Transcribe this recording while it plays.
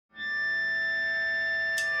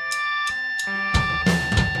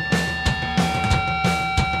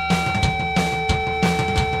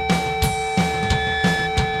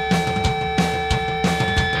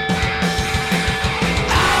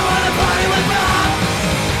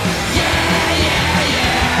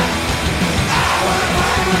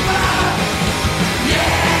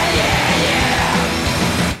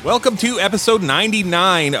Welcome to episode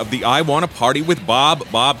 99 of the I Wanna Party with Bob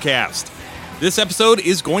Bobcast. This episode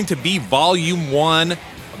is going to be volume 1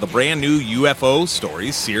 of the brand new UFO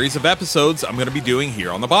Stories series of episodes I'm going to be doing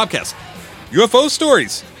here on the Bobcast. UFO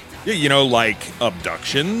stories, you know, like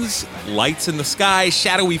abductions, lights in the sky,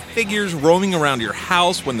 shadowy figures roaming around your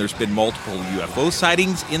house when there's been multiple UFO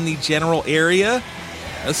sightings in the general area.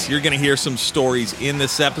 Yes, you're going to hear some stories in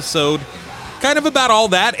this episode, kind of about all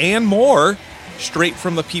that and more, straight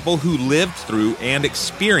from the people who lived through and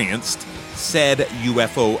experienced said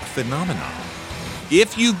UFO phenomenon.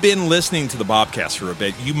 If you've been listening to the Bobcast for a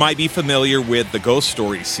bit, you might be familiar with the Ghost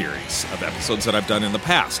Stories series of episodes that I've done in the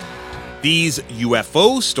past. These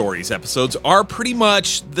UFO Stories episodes are pretty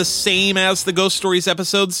much the same as the Ghost Stories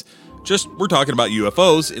episodes, just we're talking about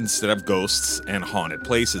UFOs instead of ghosts and haunted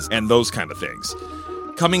places and those kind of things.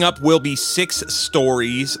 Coming up will be 6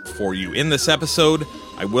 stories for you in this episode.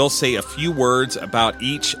 I will say a few words about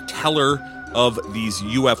each teller of these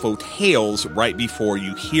UFO tales right before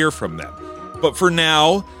you hear from them. But for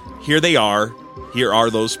now, here they are. Here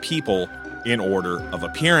are those people in order of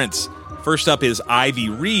appearance. First up is Ivy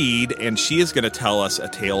Reed, and she is going to tell us a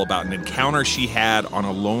tale about an encounter she had on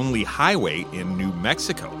a lonely highway in New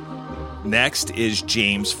Mexico. Next is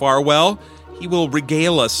James Farwell. He will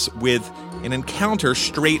regale us with an encounter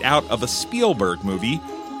straight out of a Spielberg movie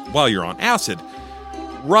while you're on acid.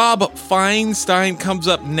 Rob Feinstein comes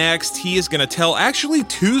up next. He is going to tell actually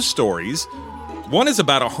 2 stories. One is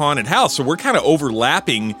about a haunted house, so we're kind of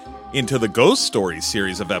overlapping into the Ghost Stories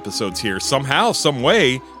series of episodes here. Somehow, some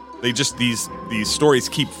way, these stories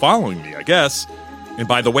keep following me, I guess. And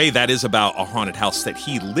by the way, that is about a haunted house that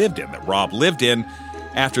he lived in, that Rob lived in.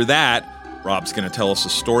 After that, Rob's going to tell us a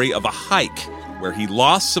story of a hike where he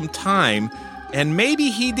lost some time, and maybe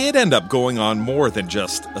he did end up going on more than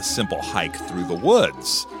just a simple hike through the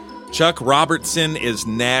woods. Chuck Robertson is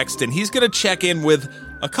next, and he's going to check in with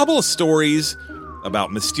a couple of stories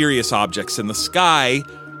about mysterious objects in the sky.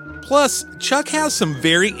 Plus, Chuck has some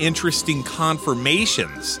very interesting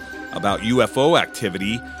confirmations about UFO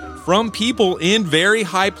activity from people in very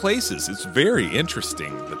high places. It's very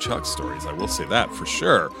interesting, the Chuck stories, I will say that for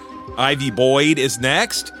sure. Ivy Boyd is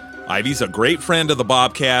next. Ivy's a great friend of the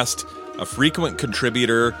Bobcast, a frequent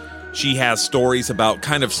contributor. She has stories about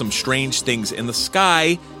kind of some strange things in the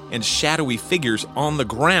sky and shadowy figures on the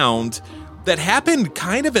ground that happened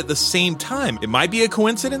kind of at the same time. It might be a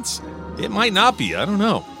coincidence. It might not be. I don't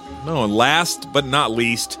know. No, and last but not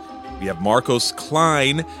least, we have Marcos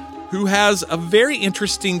Klein, who has a very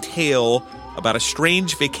interesting tale about a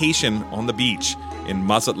strange vacation on the beach in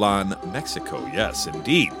Mazatlan, Mexico. Yes,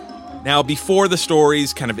 indeed. Now, before the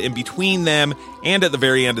stories, kind of in between them, and at the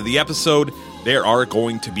very end of the episode, there are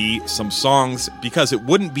going to be some songs, because it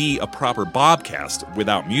wouldn't be a proper Bobcast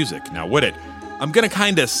without music, now would it? I'm going to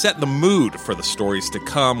kind of set the mood for the stories to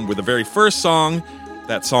come with the very first song.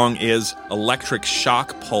 That song is Electric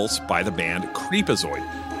Shock Pulse by the band Creepazoid.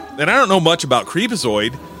 And I don't know much about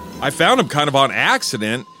Creepazoid. I found them kind of on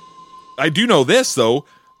accident. I do know this, though.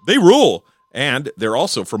 They rule. And they're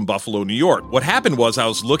also from Buffalo, New York. What happened was I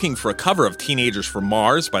was looking for a cover of Teenagers from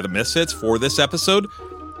Mars by the Misfits for this episode,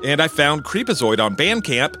 and I found Creepazoid on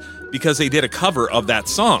Bandcamp because they did a cover of that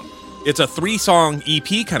song. It's a 3-song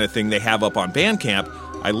EP kind of thing they have up on Bandcamp.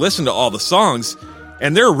 I listened to all the songs,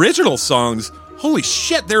 and their original songs, holy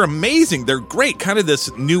shit, they're amazing. They're great. Kind of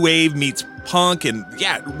this new wave meets punk, and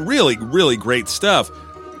yeah, really, really great stuff.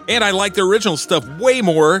 And I like the original stuff way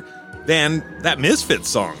more than that Misfits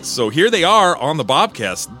song. So here they are on the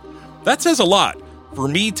Bobcast. That says a lot for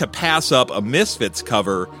me to pass up a Misfits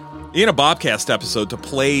cover in a Bobcast episode to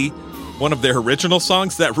play one of their original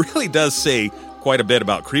songs. That really does say quite a bit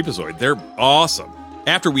about Creepazoid. They're awesome.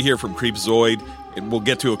 After we hear from Creepazoid, and we'll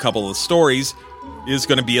get to a couple of the stories, is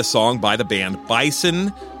going to be a song by the band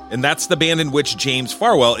Bison, and that's the band in which James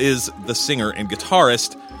Farwell is the singer and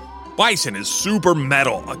guitarist. Bison is super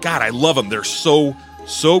metal. God, I love them. They're so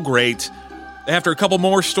great. After a couple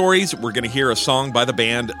more stories, we're going to hear a song by the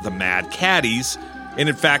band The Mad Caddies. And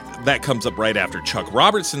in fact, that comes up right after Chuck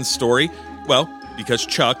Robertson's story. Well, because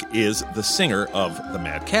Chuck is the singer of The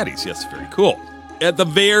Mad Caddies. Yes, very cool. At the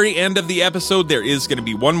very end of the episode, there is going to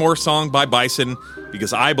be one more song by Bison,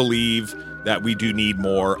 because I believe that we do need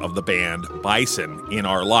more of the band Bison in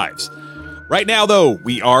our lives. Right now, though,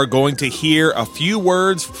 we are going to hear a few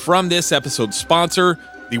words from this episode's sponsor,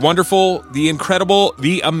 the wonderful, the incredible,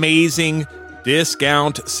 the amazing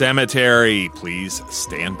Discount Cemetery. Please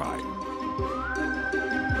stand by.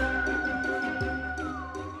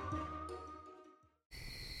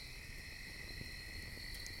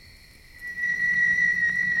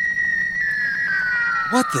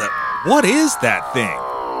 What is that thing?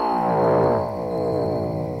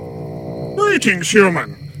 Greetings,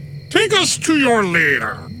 human. Take us to your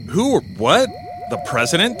leader. Who or what? The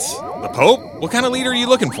president? The Pope? What kind of leader are you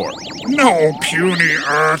looking for? No, puny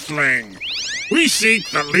earthling. We seek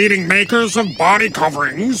the leading makers of body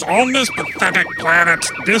coverings on this pathetic planet,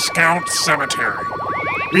 Discount Cemetery.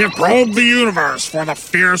 We have probed the universe for the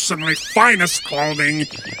fearsomely finest clothing,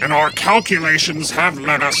 and our calculations have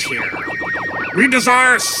led us here. We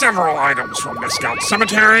desire several items from Discount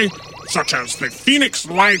Cemetery, such as the Phoenix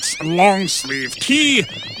Lights long-sleeve tee,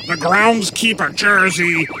 the Groundskeeper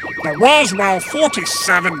jersey, the Roswell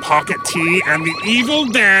 47 pocket tee, and the Evil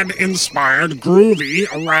Dead-inspired groovy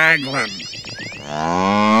raglan.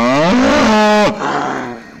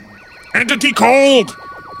 Entity Cold!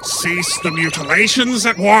 Cease the mutilations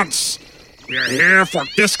at once. We are here for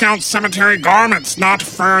Discount Cemetery garments, not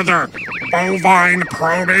further bovine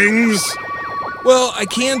probings. Well, I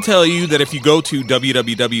can tell you that if you go to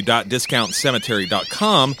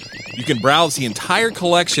www.discountcemetery.com, you can browse the entire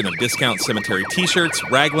collection of Discount Cemetery t-shirts,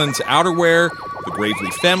 raglans, outerwear, the Gravely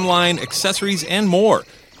Femme line, accessories, and more.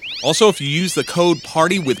 Also, if you use the code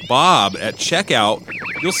PARTYWITHBOB at checkout,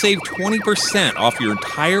 you'll save 20% off your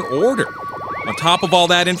entire order. On top of all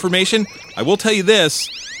that information, I will tell you this: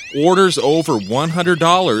 orders over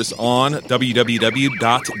 $100 on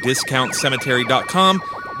www.discountcemetery.com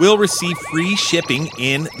will receive free shipping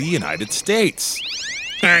in the United States.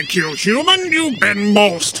 Thank you, human. You've been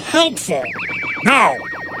most helpful. Now,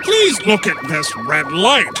 please look at this red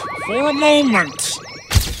light for a moment.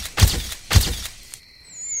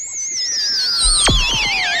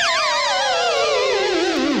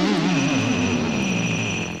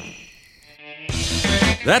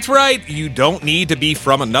 That's right, you don't need to be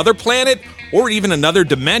from another planet or even another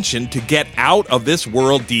dimension to get out of this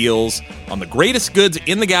world deals on the greatest goods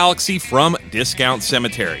in the galaxy from Discount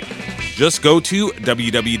Cemetery. Just go to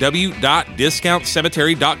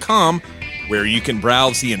www.discountcemetery.com, where you can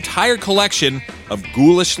browse the entire collection of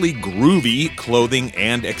ghoulishly groovy clothing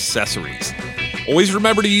and accessories. Always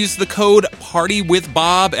remember to use the code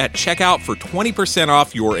PARTYWITHBOB at checkout for 20%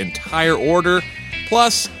 off your entire order.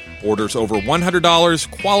 Plus, orders over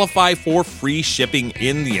 $100 qualify for free shipping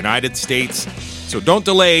in the United States. So don't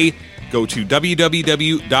delay. Go to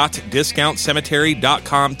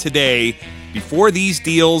www.discountcemetery.com today before these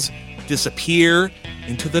deals disappear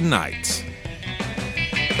into the night.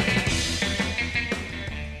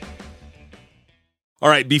 All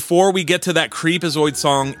right, before we get to that Creepazoid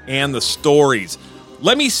song and the stories,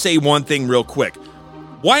 let me say one thing real quick.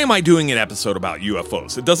 Why am I doing an episode about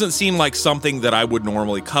UFOs? It doesn't seem like something that I would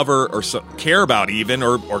normally cover or care about even,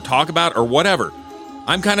 or talk about or whatever.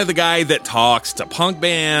 I'm kind of the guy that talks to punk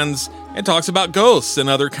bands and talks about ghosts and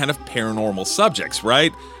other kind of paranormal subjects,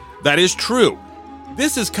 right? That is true.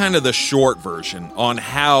 This is kind of the short version on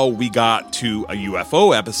how we got to a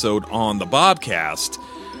UFO episode on the Bobcast.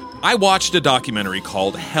 I watched a documentary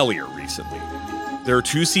called Hellier recently. There are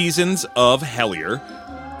 2 seasons of Hellier.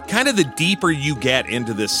 Kind of the deeper you get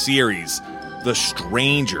into this series, the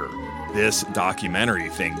stranger this documentary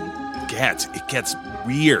thing gets. It gets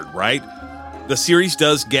weird, right? The series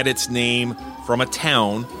does get its name from a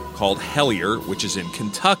town called Hellier, which is in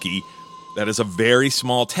Kentucky. That is a very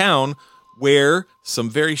small town where some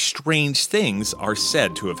very strange things are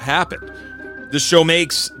said to have happened. The show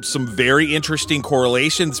makes some very interesting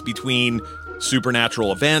correlations between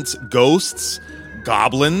supernatural events, ghosts,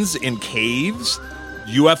 goblins in caves,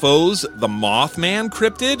 UFOs, the Mothman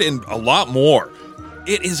cryptid, and a lot more.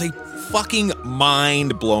 It is a fucking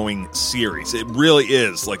mind-blowing series. It really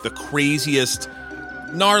is, like the craziest,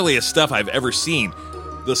 gnarliest stuff I've ever seen.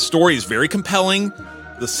 The story is very compelling.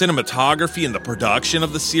 The cinematography and the production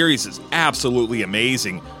of the series is absolutely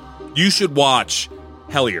amazing. You should watch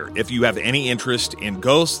Hellier if you have any interest in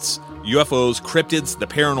ghosts, UFOs, cryptids, the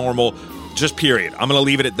paranormal, just period. I'm going to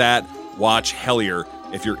leave it at that. Watch Hellier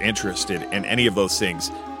if you're interested in any of those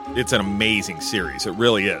things. It's an amazing series. It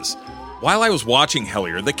really is. While I was watching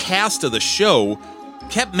Hellier, the cast of the show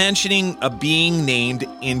kept mentioning a being named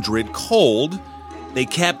Indrid Cold. They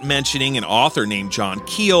kept mentioning an author named John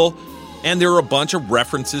Keel, and there were a bunch of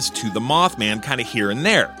references to the Mothman kind of here and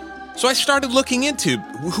there. So I started looking into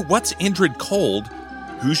what's Indrid Cold,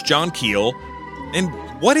 who's John Keel, and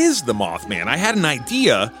what is the Mothman? I had an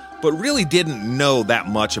idea, but really didn't know that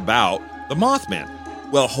much about the Mothman.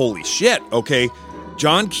 Well, holy shit, okay?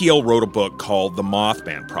 John Keel wrote a book called The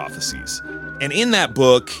Mothman Prophecies. And in that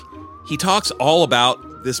book, he talks all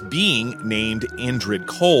about this being named Indrid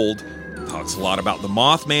Cold. He talks a lot about the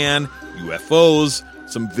Mothman, UFOs,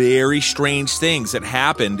 some very strange things that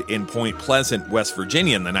happened in Point Pleasant, West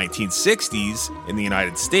Virginia in the 1960s in the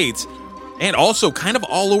United States, and also kind of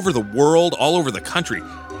all over the world, all over the country.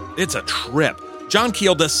 It's a trip. John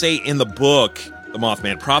Keel does say in the book, The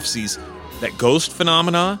Mothman Prophecies, that ghost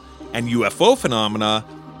phenomena and UFO phenomena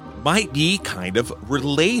might be kind of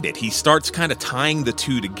related. He starts kind of tying the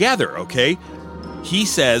two together, okay? He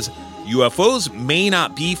says UFOs may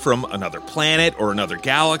not be from another planet or another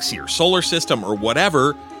galaxy or solar system or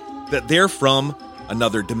whatever, that they're from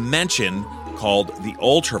another dimension called the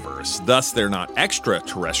Ultraverse. Thus, they're not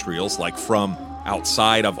extraterrestrials like from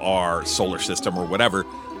outside of our solar system or whatever.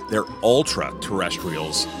 They're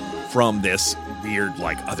ultra-terrestrials from this weird,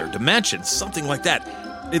 like, other dimension, something like that.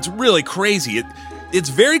 It's really crazy. It's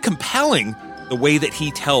very compelling the way that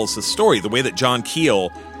he tells the story, the way that John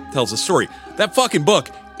Keel tells the story. That fucking book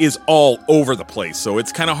is all over the place, so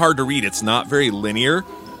it's kind of hard to read. It's not very linear,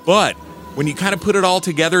 but when you kind of put it all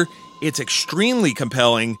together, it's extremely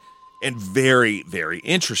compelling and very, very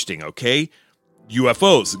interesting, okay?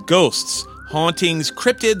 UFOs, ghosts, hauntings,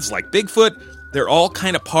 cryptids like Bigfoot, they're all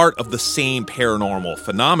kind of part of the same paranormal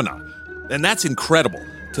phenomena. And that's incredible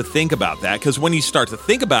to think about that, because when you start to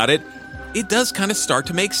think about it, it does kind of start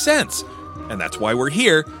to make sense. And that's why we're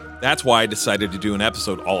here. That's why I decided to do an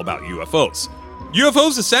episode all about UFOs.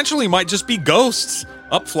 UFOs essentially might just be ghosts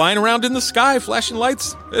up flying around in the sky, flashing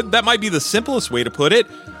lights. That might be the simplest way to put it.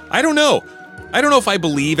 I don't know. I don't know if I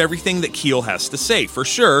believe everything that Keel has to say. For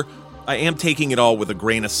sure, I am taking it all with a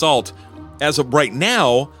grain of salt. As of right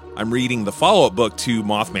now, I'm reading the follow-up book to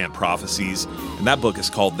Mothman Prophecies, and that book is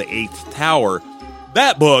called The Eighth Tower.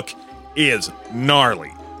 That book is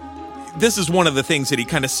gnarly. This is one of the things that he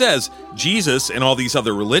kind of says. Jesus and all these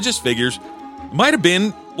other religious figures might have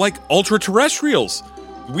been like ultra-terrestrials.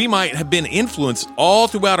 We might have been influenced all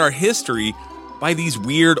throughout our history by these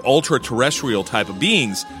weird ultra-terrestrial type of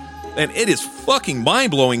beings. And it is fucking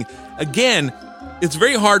mind-blowing. Again, it's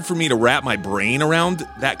very hard for me to wrap my brain around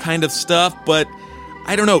that kind of stuff, but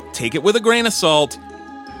I don't know, take it with a grain of salt,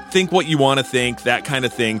 think what you want to think, that kind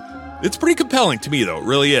of thing. It's pretty compelling to me, though, it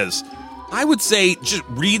really is. I would say just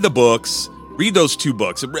read the books, read those two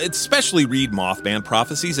books, especially read Mothman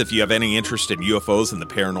Prophecies if you have any interest in UFOs and the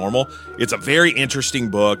paranormal. It's a very interesting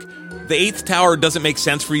book. The Eighth Tower doesn't make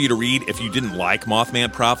sense for you to read if you didn't like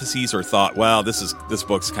Mothman Prophecies or thought, well, this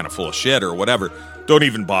book's kind of full of shit or whatever. Don't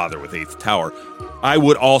even bother with Eighth Tower. I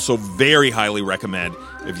would also very highly recommend,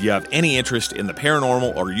 if you have any interest in the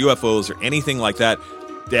paranormal or UFOs or anything like that,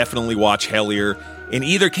 definitely watch Hellier. In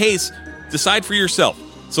either case, decide for yourself.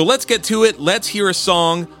 So let's get to it. Let's hear a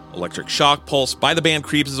song, Electric Shock Pulse by the band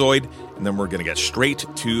Creepzoid, and then we're going to get straight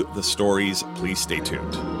to the stories. Please stay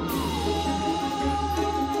tuned.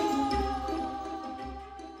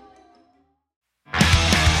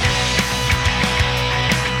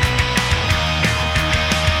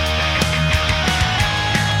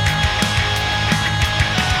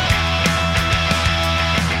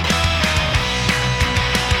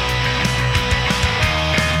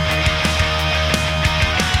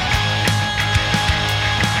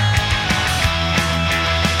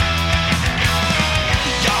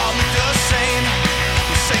 Y'all look the same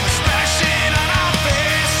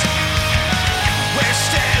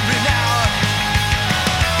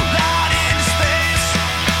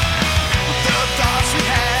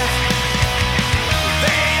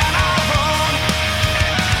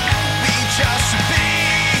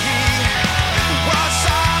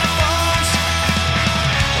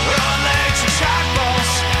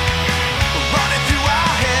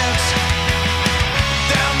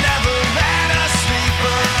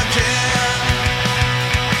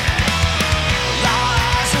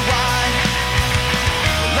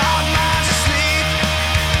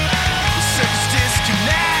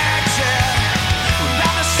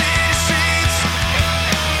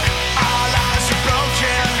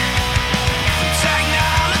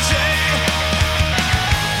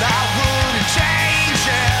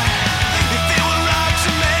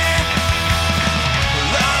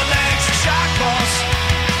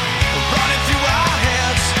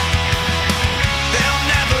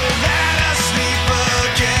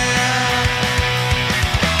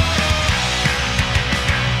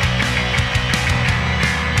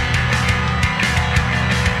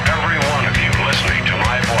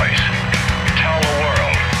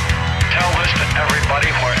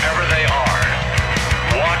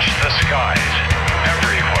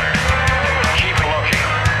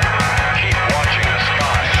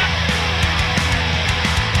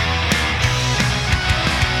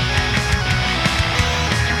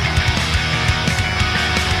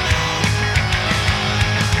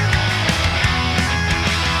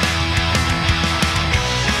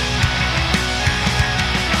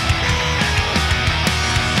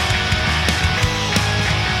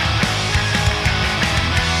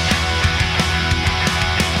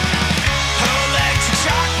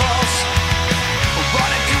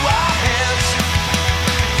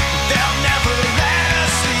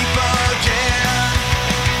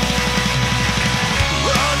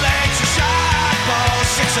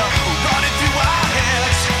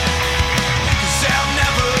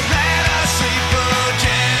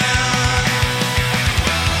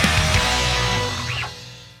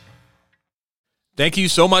Thank you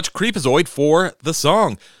so much, Creepazoid, for the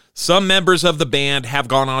song. Some members of the band have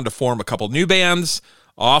gone on to form a couple new bands,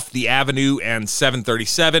 Off the Avenue and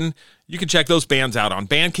 737. You can check those bands out on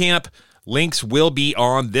Bandcamp. Links will be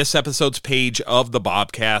on this episode's page of the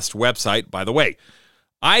Bobcast website, by the way.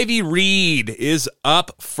 Ivy Reed is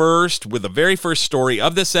up first with the very first story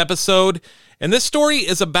of this episode, and this story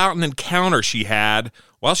is about an encounter she had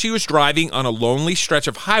while she was driving on a lonely stretch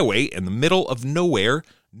of highway in the middle of nowhere,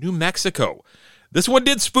 New Mexico. This one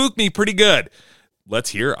did spook me pretty good. Let's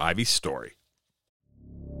hear Ivy's story.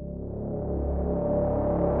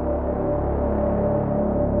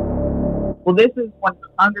 Well, this is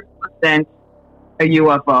 100% a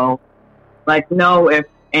UFO. Like, no ifs,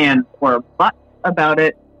 ands, or buts about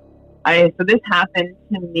it. So this happened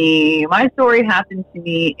to me. My story happened to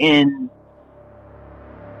me in.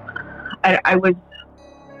 I was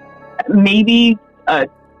maybe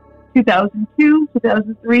 2002,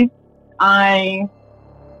 2003. I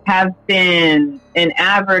have been an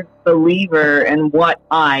avid believer in what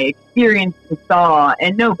I experienced and saw,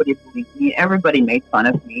 and nobody believed me. Everybody made fun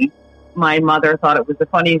of me. My mother thought it was the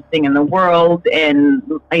funniest thing in the world, and,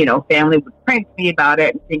 family would prank me about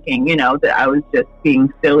it, thinking, that I was just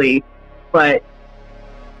being silly. But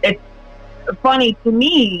it's funny to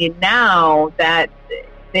me now that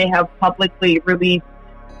they have publicly released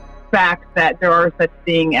facts that there are such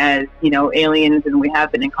thing as, aliens, and we have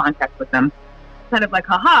been in contact with them. Kind of like,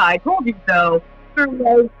 haha, I told you so. There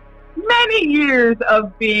was many years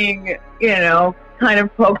of being, kind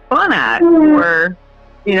of poked fun at, or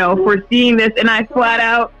for seeing this, and I flat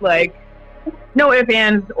out, no ifs,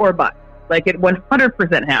 ands, or buts. It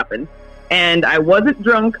 100% happened. And I wasn't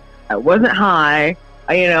drunk. I wasn't high.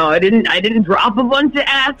 I didn't drop a bunch of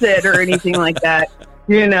acid or anything like that.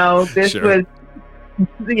 This Sure. was,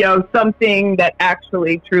 something that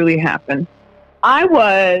actually truly happened. I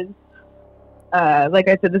was, like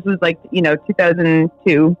I said, this was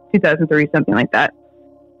 2002, 2003, something like that.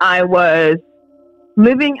 I was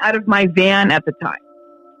living out of my van at the time.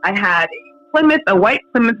 I had a white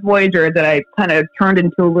Plymouth Voyager that I kind of turned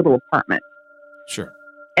into a little apartment. Sure.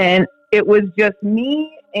 And it was just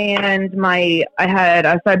me and I had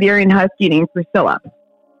a Siberian Husky named Priscilla.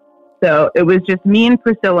 So it was just me and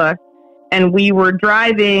Priscilla, and we were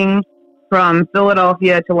driving from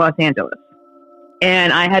Philadelphia to Los Angeles.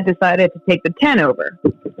 And I had decided to take the 10 over.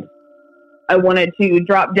 I wanted to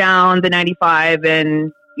drop down the 95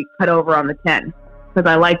 and cut over on the 10 because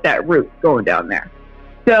I like that route going down there.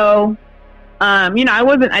 So, I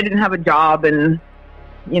didn't have a job, and,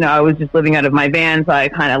 I was just living out of my van. So I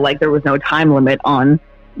kind of there was no time limit on,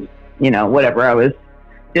 whatever. I was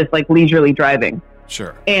just leisurely driving.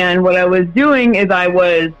 Sure. And what I was doing is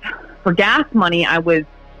for gas money, I was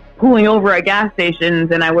pulling over at gas stations,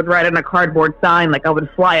 and I would write on a cardboard sign, I would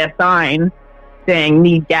fly a sign saying,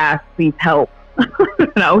 "Need gas, please help."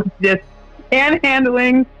 And I was just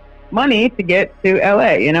handling money to get to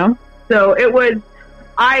LA, So it was,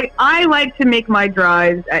 I like to make my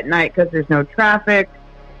drives at night because there's no traffic,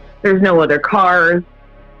 there's no other cars.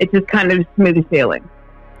 It's just kind of smooth sailing.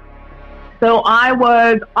 So I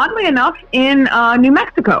was, oddly enough, in New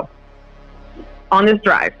Mexico on this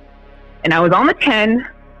drive. And I was on the 10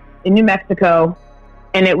 in New Mexico,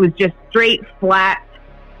 and it was just straight, flat,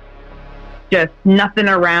 just nothing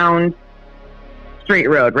around, straight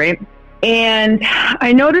road, right? And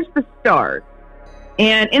I noticed the stars.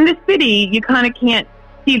 And in the city, you kind of can't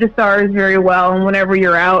see the stars very well. And whenever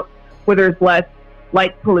you're out where there's less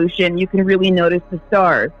light pollution, you can really notice the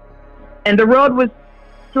stars. And the road was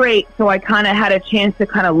straight, so I kind of had a chance to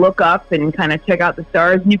kind of look up and kind of check out the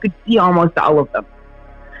stars, and you could see almost all of them.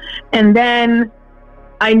 And then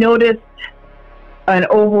I noticed an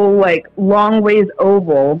oval, long ways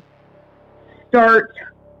oval, start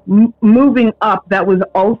moving up that was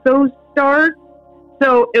also stars.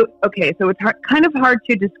 So it's kind of hard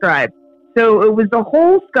to describe. So it was, the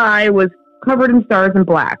whole sky was covered in stars and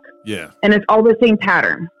black. Yeah. And it's all the same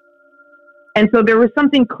pattern. And so there was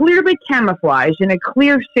something clearly camouflaged in a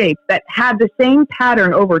clear shape that had the same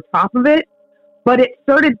pattern over top of it, but it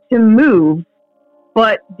started to move,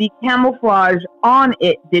 but the camouflage on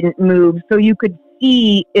it didn't move. So you could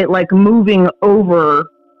see it moving over,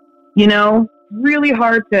 really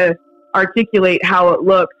hard to articulate how it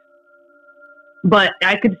looked, but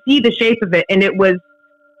I could see the shape of it. And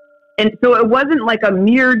so it wasn't a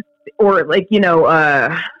mirrored or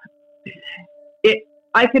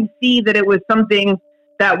I could see that it was something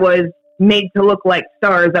that was made to look like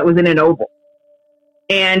stars that was in an oval.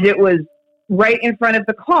 And it was right in front of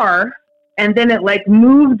the car, and then it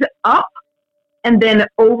moved up and then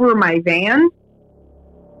over my van.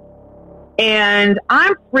 And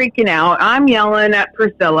I'm freaking out. I'm yelling at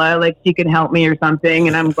Priscilla like she can help me or something.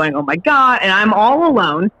 And I'm going, oh my God. And I'm all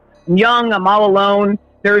alone. I'm young. I'm all alone.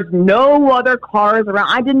 There's no other cars around.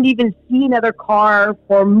 I didn't even see another car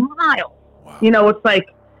for miles. Wow. You know, it's like,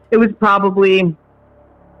 it was probably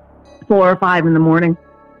 4 or 5 in the morning.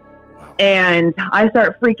 Wow. And I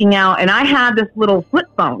start freaking out. And I had this little flip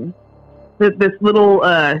phone, this little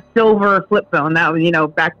silver flip phone. That was, you know,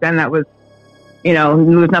 back then that was, you know,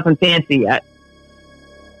 it was nothing fancy yet.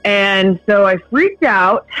 And so I freaked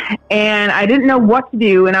out and I didn't know what to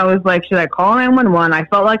do. And I was like, should I call 911? I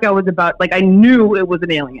felt like I was about, like, I knew it was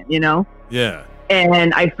an alien, you know? Yeah.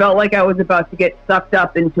 And I felt like I was about to get sucked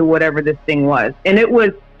up into whatever this thing was. And it was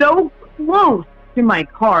so close to my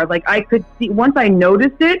car. Like, I could see, once I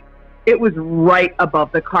noticed it, it was right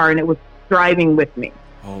above the car and it was driving with me.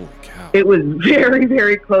 Holy cow. It was very,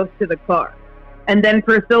 very close to the car. And then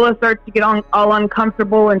Priscilla starts to get all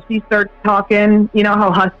uncomfortable and she starts talking. You know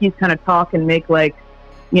how huskies kind of talk and make, like,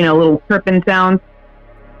 you know, little tripping sounds.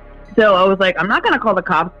 So I was like, I'm not going to call the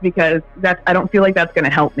cops because I don't feel like that's going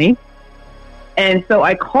to help me. And so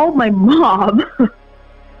I called my mom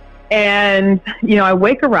and, you know, I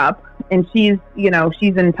wake her up and she's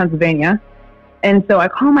in Pennsylvania. And so I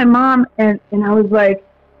call my mom and I was like,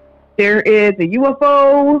 there is a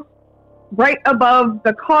UFO right above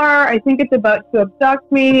the car. I think it's about to abduct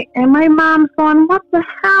me. And my mom's going, what the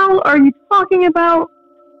hell are you talking about?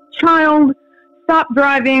 Child, stop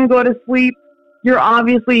driving, go to sleep. You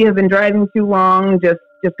obviously have been driving too long. Just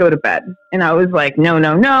go to bed. And I was like,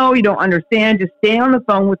 no, you don't understand. Just stay on the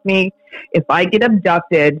phone with me. If I get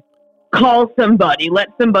abducted, call somebody. Let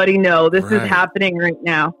somebody know this is happening right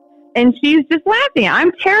now. And she's just laughing.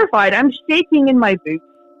 I'm terrified. I'm shaking in my boots.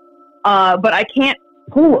 But I can't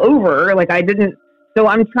pull over. Like, I didn't. So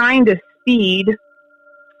I'm trying to speed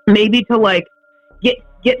maybe to, like,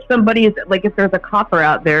 get somebody's, like, if there's a copper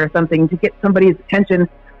out there or something, to get somebody's attention.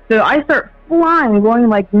 So I start flying, going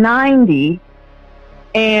like 90,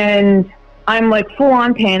 and I'm like full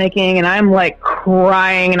on panicking, and I'm like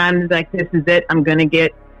crying, and I'm like, this is it. I'm gonna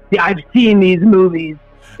get. I've seen these movies.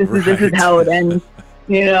 This is how it ends,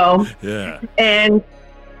 you know. Yeah. And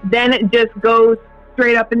then it just goes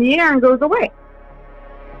straight up in the air and goes away.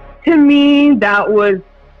 To me, that was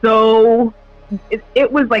so.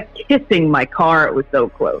 It was like kissing my car. It was so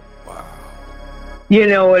close. You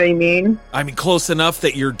know what I mean? I mean, close enough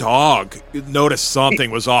that your dog noticed something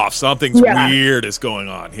was off. Something's weird is going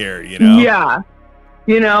on here, you know? Yeah.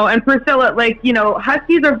 You know, and Priscilla, like, you know,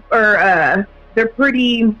 huskies are they're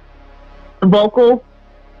pretty vocal,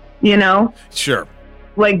 you know? Sure.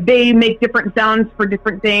 Like, they make different sounds for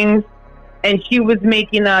different things. And she was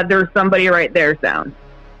making there's somebody right there sound,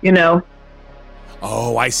 you know?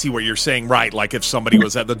 Oh, I see what you're saying. Right. Like if somebody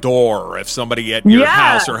was at the door or if somebody at your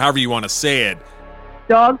house or however you want to say it.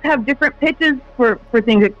 Dogs have different pitches for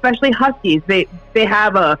things, especially huskies. They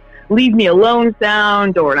have a leave me alone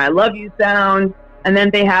sound or an I love you sound, and then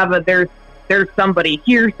they have a there's somebody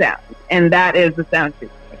here sound, and that is the sound she's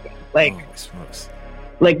making.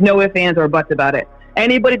 Like no ifs, ands, or buts about it.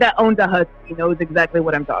 Anybody that owns a husky knows exactly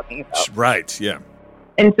what I'm talking about. Right, yeah.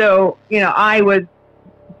 And so, you know, I was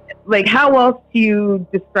like, how else do you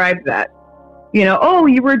describe that? You know, oh,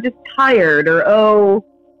 you were just tired, or oh,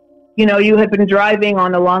 you know, you had been driving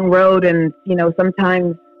on a long road and, you know,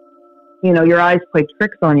 sometimes, you know, your eyes play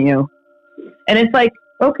tricks on you. And it's like,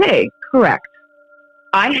 okay, correct.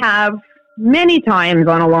 I have many times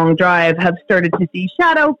on a long drive have started to see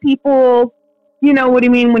shadow people. You know what I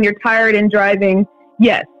mean? When you're tired and driving.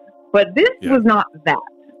 Yes. But this was not that.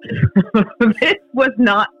 This was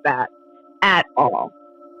not that at all.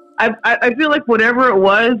 I feel like whatever it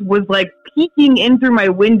was like peeking in through my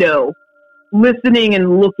window, listening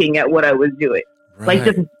and looking at what I was doing. Right. Like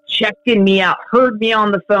just checking me out, heard me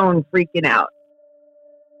on the phone freaking out.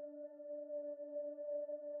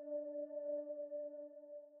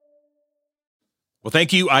 Well,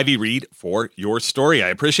 thank you, Ivy Reed, for your story. I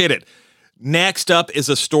appreciate it. Next up is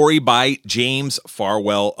a story by James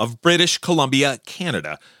Farwell of British Columbia,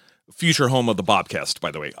 Canada. Future home of the Bobcast,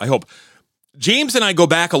 by the way, I hope. James and I go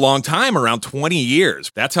back a long time, around 20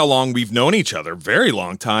 years. That's how long we've known each other, very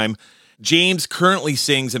long time. James currently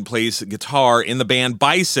sings and plays guitar in the band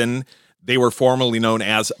Bison. They were formerly known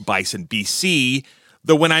as Bison BC,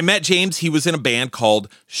 though when I met James, he was in a band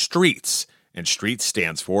called Streets. And Streets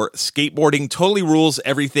stands for Skateboarding Totally Rules,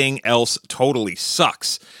 Everything Else Totally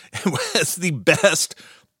Sucks. It was the best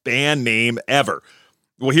band name ever.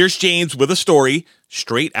 Well, here's James with a story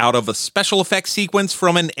straight out of a special effects sequence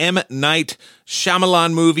from an M. Night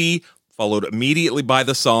Shyamalan movie, followed immediately by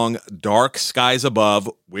the song Dark Skies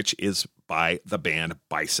Above, which is by the band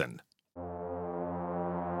Bison.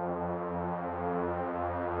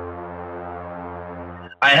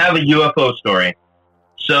 I have a UFO story.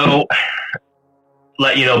 So,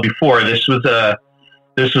 let you know before, this was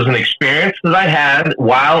an experience that I had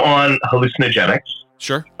while on hallucinogenics.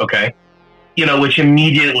 Sure. Okay. Which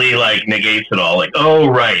immediately like negates it all. Like, oh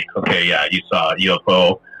right, okay, yeah, you saw a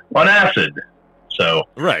UFO on acid. So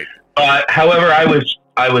right. However, I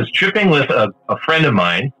was tripping with a friend of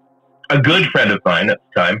mine, a good friend of mine at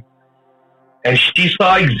the time, and she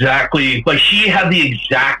saw exactly, like, she had the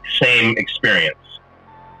exact same experience.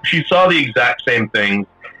 She saw the exact same things,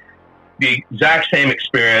 the exact same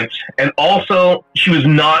experience, and also she was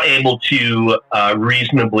not able to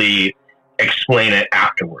reasonably explain it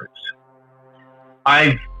afterwards.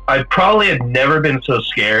 I probably have never been so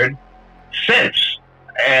scared since,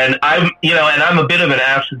 and I'm a bit of an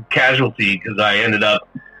acid casualty because I ended up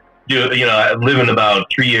living about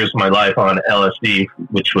 3 years of my life on LSD,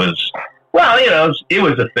 which was, it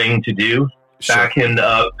was a thing to do back in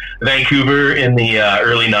Vancouver in the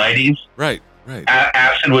early 90s. Right.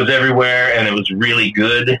 Acid was everywhere, and it was really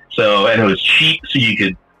good. And it was cheap, so you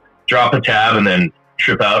could drop a tab and then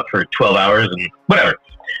trip out for 12 hours and whatever.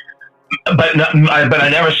 But I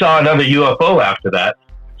never saw another UFO after that.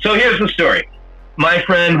 So here's the story. My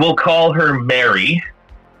friend, we'll call her Mary,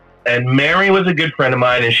 and Mary was a good friend of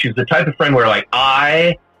mine, and she's the type of friend where, like,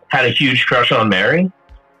 I had a huge crush on Mary,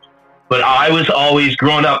 but I was always,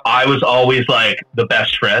 growing up, I was always, like, the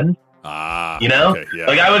best friend. Okay, yeah.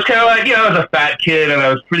 Like, I was kind of like, I was a fat kid, and I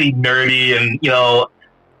was pretty nerdy, and,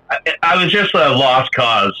 I was just a lost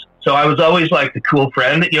cause. So I was always, like, the cool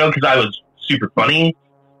friend, because I was super funny,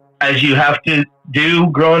 as you have to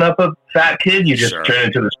do growing up a fat kid. You just turn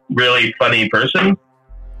into this really funny person.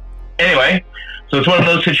 Anyway, so it's one of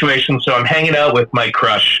those situations. So I'm hanging out with my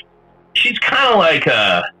crush. She's kind of like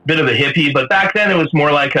a bit of a hippie, but back then it was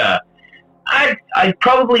more like I'd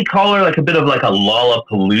probably call her like a bit of like a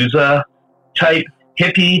Lollapalooza type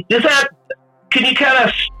hippie. Can you kind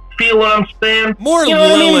of feel what I'm saying? More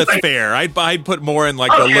Lilith Fair. I'd put more in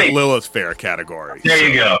like the Lilith Fair category. There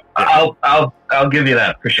you go. Yeah. I'll give you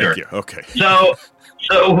that for sure. Thank you. Okay. So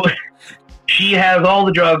she has all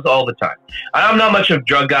the drugs all the time. I'm not much of a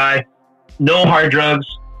drug guy. No hard drugs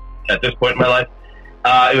at this point in my life.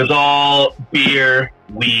 It was all beer,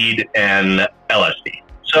 weed, and LSD.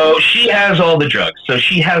 So she has all the drugs. So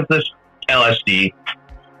she has this LSD,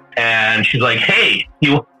 and she's like, "Hey,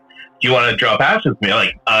 do you want to drop acid with me?" I'm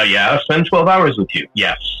like, yeah, I'll spend 12 hours with you.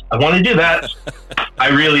 Yes, I want to do that. I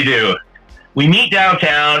really do. We meet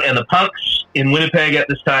downtown, and the punks in Winnipeg at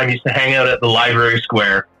this time used to hang out at the Library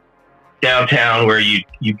Square downtown, where you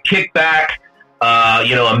kick back,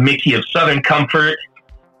 a Mickey of Southern Comfort,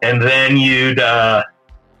 and then you'd,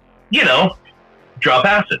 drop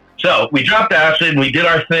acid. So we dropped acid, and we did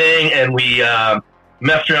our thing, and we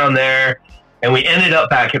messed around there. And we ended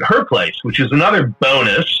up back at her place, which is another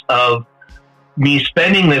bonus of me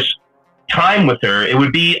spending this time with her. It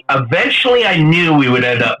would be, eventually I knew we would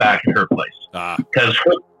end up back at her place. Because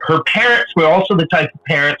her parents were also the type of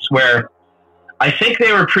parents where I think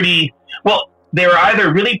they were they were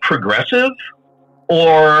either really progressive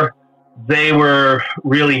or they were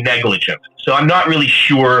really negligent. So I'm not really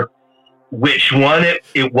sure which one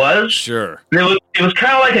it was. Sure. It was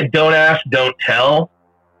kind of like a don't ask, don't tell,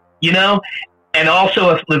 And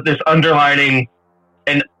also with this underlining,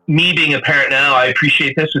 and me being a parent now, I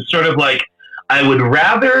appreciate this. It's sort of like, I would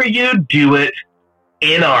rather you do it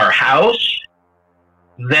in our house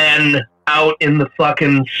than out in the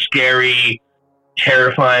fucking scary,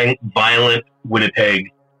 terrifying, violent Winnipeg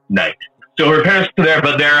night. So her parents were there,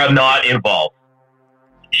 but they're not involved.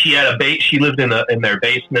 She had she lived in their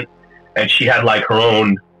basement, and she had like her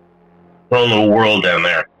own little world down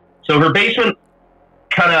there. So her basement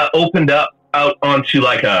kind of opened up out onto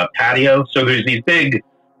like a patio. So there's these big,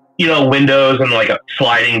 windows and like a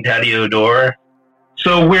sliding patio door.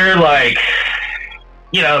 So we're like,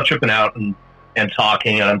 tripping out and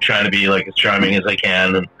talking, and I'm trying to be like as charming as I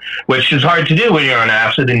can, which is hard to do when you're on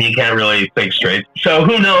acid and you can't really think straight. So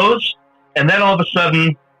who knows? And then all of a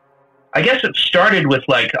sudden, I guess it started with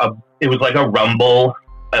it was like a rumble,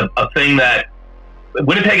 a thing that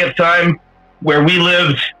Winnipeg at the time where we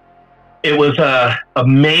lived, it was a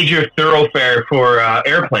major thoroughfare for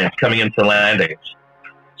airplanes coming into landings.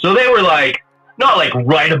 So they were not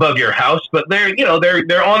right above your house, but they're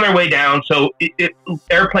on their way down. So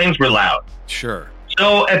airplanes were loud. Sure.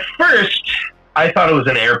 So at first I thought it was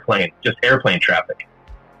an airplane, just airplane traffic.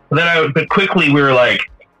 But quickly we were like,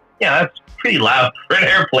 yeah, that's pretty loud for an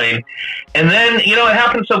airplane. And then, it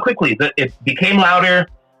happened so quickly that it became louder.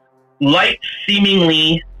 Light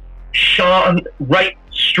seemingly shone right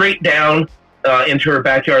straight down into her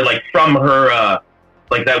backyard, like from her,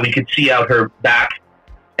 like that we could see out her back.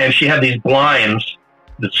 and she had these blinds.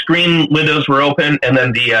 The screen windows were open, and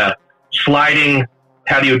then the sliding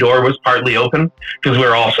patio door was partly open because we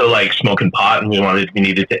were also like smoking pot and we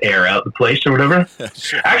needed to air out the place or whatever.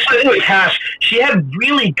 Sure. Actually, I think it was hash. She had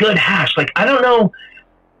really good hash. Like, I don't know.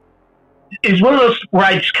 It's one of those where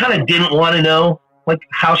I just kind of didn't want to know, like,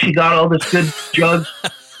 how she got all this good drugs.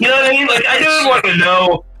 You know what I mean? Like, I didn't want to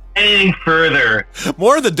know anything further.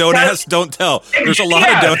 More of the don't ask, don't tell. There's a lot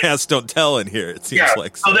of don't ask, don't tell in here, it seems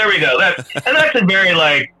like. So there we go. That's a very,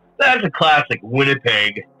 like, that's a classic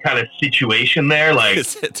Winnipeg kind of situation there. Like,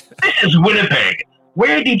 Is it? this is Winnipeg.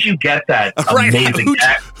 Where did you get that Right. amazing Who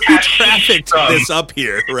catch trafficked from? this up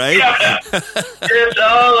here, right? Yeah. It's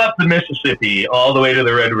all up the Mississippi, all the way to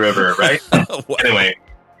the Red River, right? Wow. Anyway,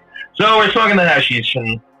 so we're smoking the hashish,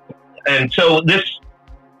 and so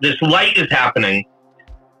this light is happening,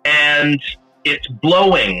 and it's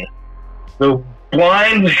blowing. The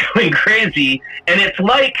blinds are going crazy, and it's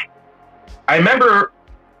like, I remember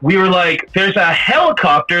we were like, there's a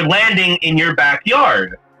helicopter landing in your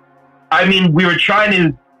backyard. I mean, we were trying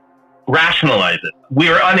to rationalize it. We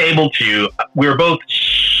were unable to. We were both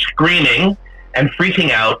screaming and freaking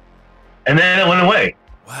out, and then it went away.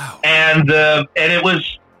 Wow. And it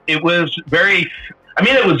was very. I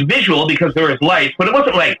mean, it was visual because there was lights, but it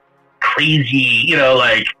wasn't like crazy,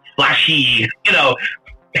 like flashy,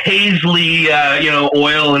 paisley,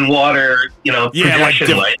 oil and water, Yeah, like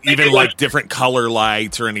projection light. even like different color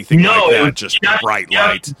lights or anything like it that. was Just bright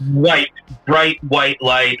light. bright white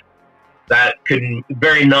light that could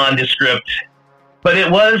very nondescript. But it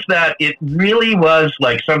was that it really was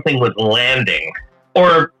like something was landing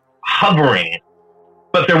or hovering.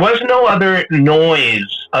 But there was no other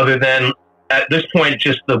noise other than, at this point,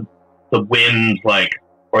 just the wind,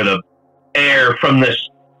 or the air from this,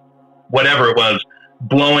 whatever it was,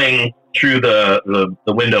 blowing through the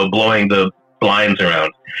window, blowing the blinds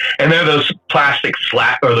around. And there are those plastic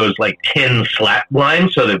slat, or those like tin slat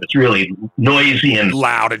blinds, so that it's really noisy and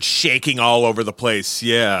Loud and shaking all over the place.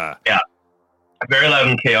 Yeah. very loud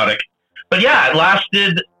and chaotic. But yeah, it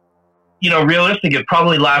lasted, realistic, it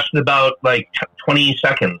probably lasted about 20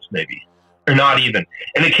 seconds maybe, or not even.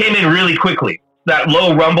 And it came in really quickly. That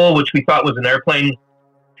low rumble, which we thought was an airplane,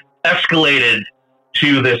 escalated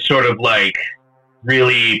to this sort of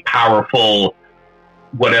really powerful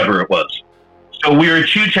whatever it was. So we were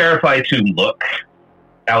too terrified to look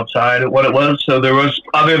outside at what it was. So there was,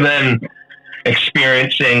 other than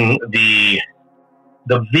experiencing the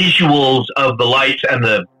visuals of the lights and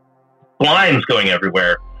the blinds going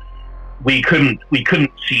everywhere, we couldn't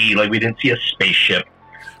see, we didn't see a spaceship.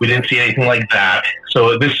 We didn't see anything like that.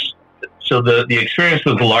 So the experience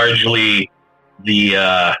was largely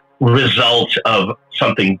the result of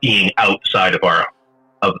something being outside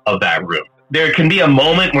of that room. There can be a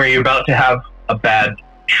moment where you're about to have a bad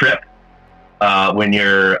trip when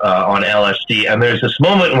you're on LSD, and there's this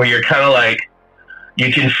moment where you're kind of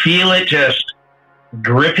you can feel it just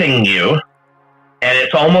gripping you, and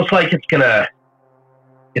it's almost like it's gonna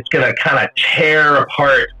kind of tear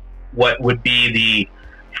apart what would be the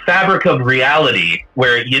fabric of reality,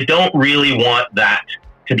 where you don't really want that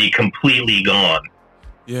to be completely gone.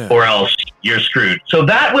 Yeah. Or else you're screwed. So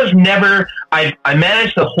that was never, I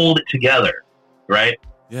managed to hold it together, right?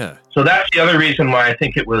 Yeah. So that's the other reason why I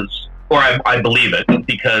think it was, or I believe it,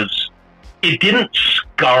 because it didn't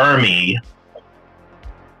scar me,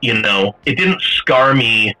 it didn't scar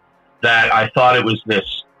me that I thought it was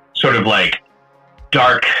this sort of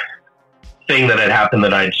dark thing that had happened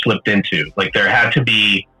that I'd slipped into. There had to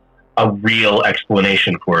be a real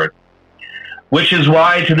explanation for it. Which is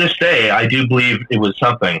why, to this day, I do believe it was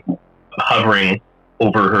something hovering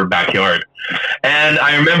over her backyard. And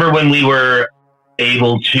I remember when we were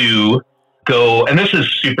able to go, and this is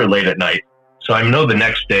super late at night, so I know the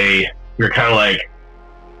next day, we were kind of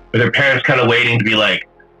with their parents kind of waiting to be wow,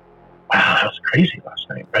 that was crazy last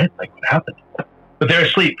night, right? What happened? But they're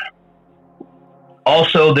asleep.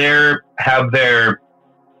 Also, they're very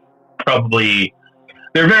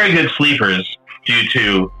good sleepers due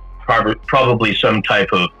to probably some type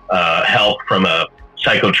of help from a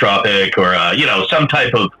psychotropic or some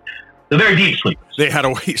type of, they're very deep sleepers. They had a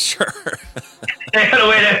way, sure. They had a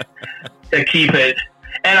way to keep it.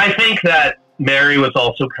 And I think that Mary was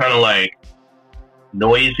also kind of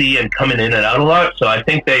noisy and coming in and out a lot. So I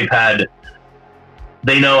think they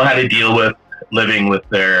know how to deal with living with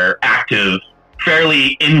their active,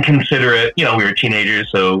 fairly inconsiderate, we were teenagers,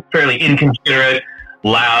 so fairly inconsiderate,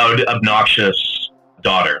 loud, obnoxious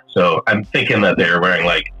daughter. So I'm thinking that they're wearing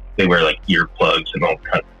they wear earplugs and all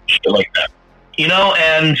kinds of shit like that.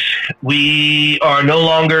 And we are no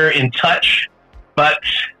longer in touch, but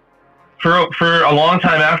for a long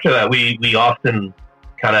time after that, we often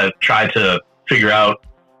kind of tried to figure out,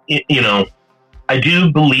 I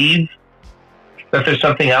do believe that there's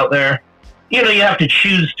something out there. You have to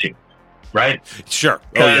choose to, right? Sure.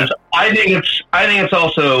 Because I think it's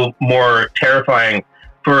also more terrifying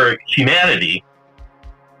for humanity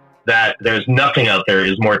that there's nothing out there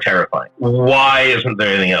is more terrifying. Why isn't there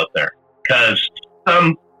anything out there? Because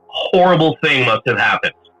some horrible thing must have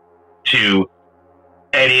happened to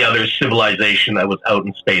any other civilization that was out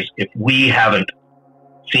in space if we haven't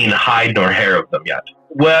seen hide nor hair of them yet.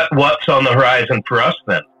 What's on the horizon for us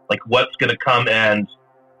then? Like, what's going to come and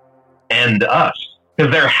end us?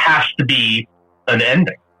 Because there has to be an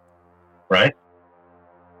ending, right?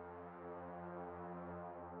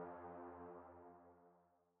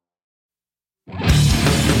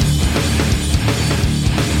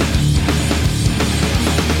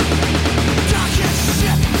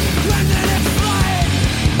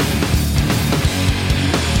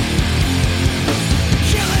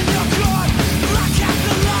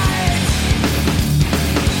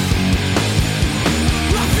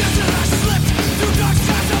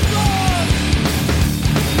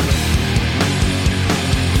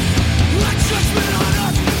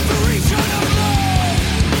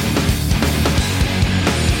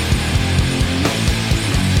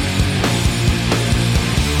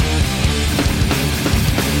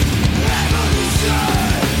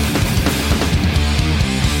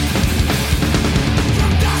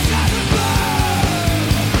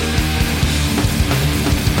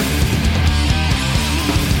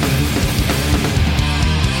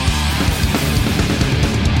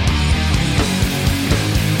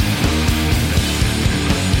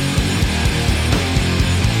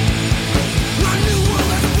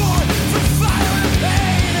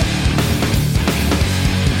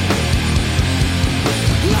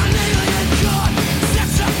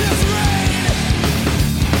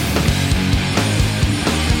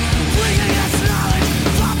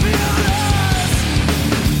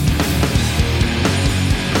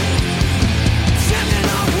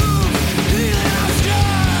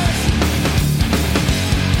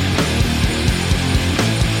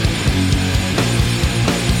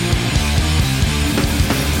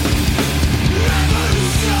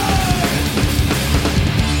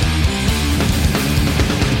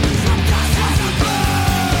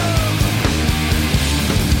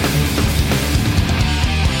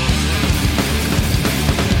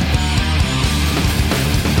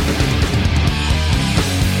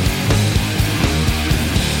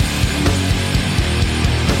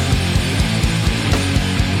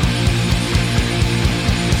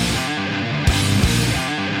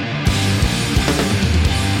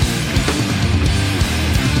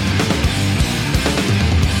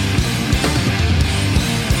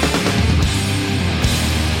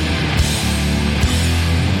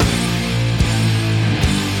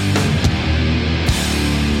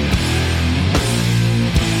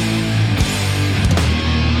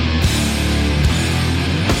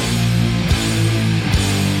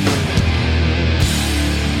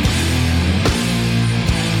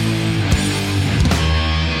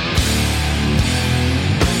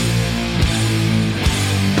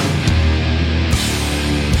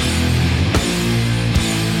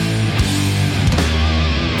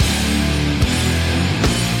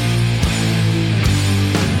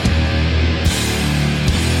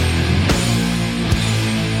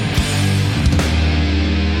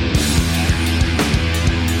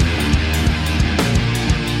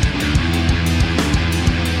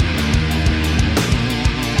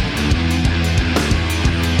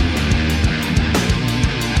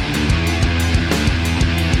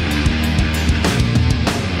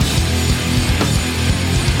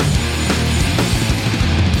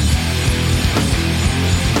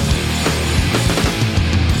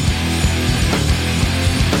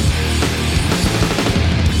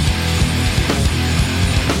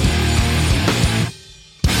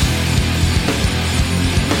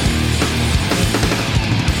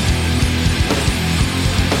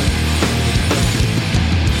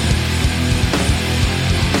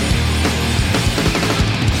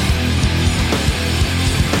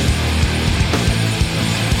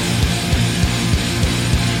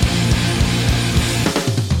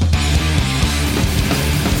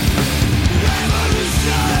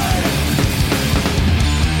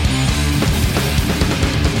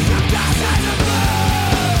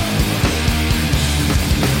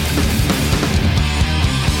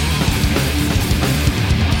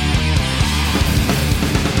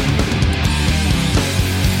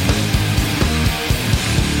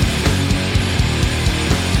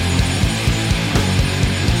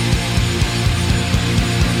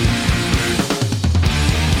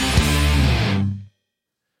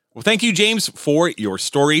 Well, thank you, James, for your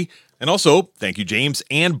story. And also, thank you, James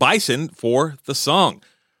and Bison, for the song.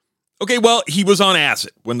 Okay, well, he was on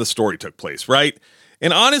acid when the story took place, right?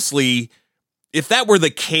 And honestly, if that were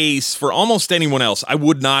the case for almost anyone else, I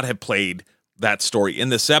would not have played that story in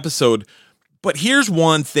this episode. But here's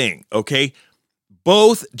one thing, okay?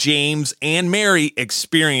 Both James and Mary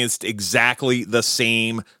experienced exactly the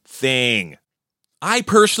same thing. I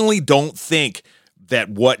personally don't think that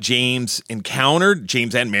what James encountered,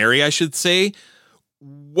 James and Mary, I should say,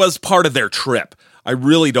 was part of their trip. I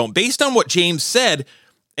really don't. Based on what James said,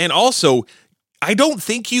 and also, I don't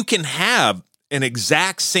think you can have an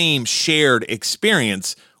exact same shared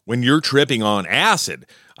experience when you're tripping on acid.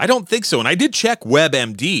 I don't think so. And I did check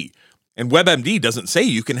WebMD, and WebMD doesn't say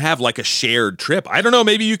you can have like a shared trip. I don't know,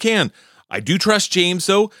 maybe you can. I do trust James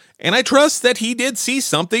though, and I trust that he did see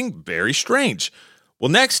something very strange. Well,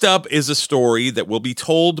 next up is a story that will be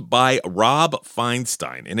told by Rob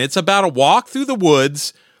Feinstein, and it's about a walk through the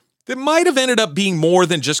woods that might have ended up being more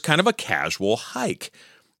than just kind of a casual hike.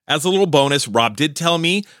 As a little bonus, Rob did tell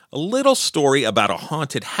me a little story about a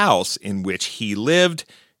haunted house in which he lived.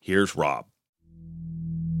 Here's Rob.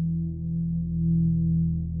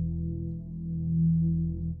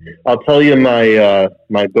 I'll tell you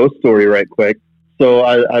my ghost story right quick. So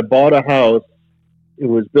I bought a house. It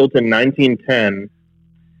was built in 1910,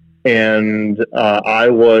 and I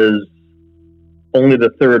was only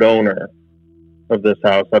the third owner of this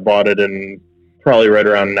house. I bought it in probably right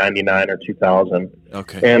around 99 or 2000.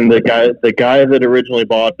 Okay. And the guy that originally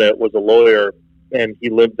bought that was a lawyer, and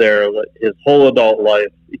he lived there his whole adult life.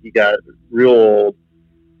 He got real old,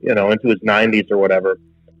 into his 90s or whatever.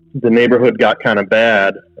 The neighborhood got kind of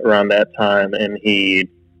bad around that time, and he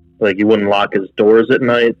wouldn't lock his doors at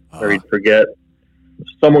night, or he'd forget.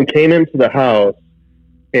 Someone came into the house,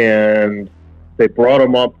 and they brought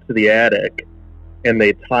him up to the attic, and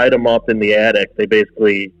they tied him up in the attic. They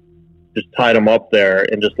basically just tied him up there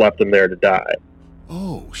and just left him there to die.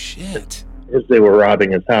 Oh, shit. As they were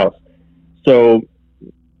robbing his house. So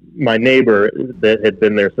my neighbor that had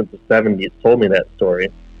been there since the 70s told me that story.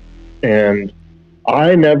 And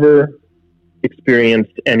I never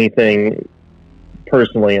experienced anything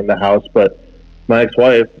personally in the house, but my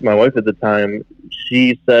wife at the time,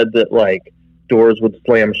 she said that doors would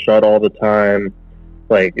slam shut all the time.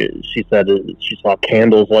 She said she saw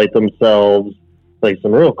candles light themselves,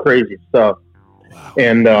 some real crazy stuff. Wow.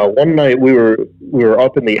 And one night we were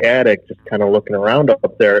up in the attic just kind of looking around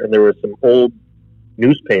up there, and there were some old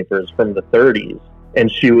newspapers from the 30s.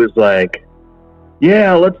 And she was like,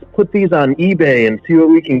 yeah, let's put these on eBay and see what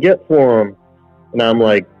we can get for them. And I'm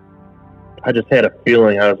like, I just had a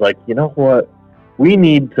feeling. I was like, you know what? We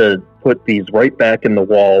need to put these right back in the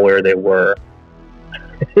wall where they were.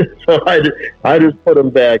 So I just put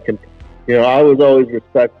them back. And, I was always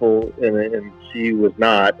respectful, and she was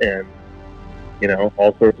not. And,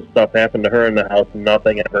 all sorts of stuff happened to her in the house, and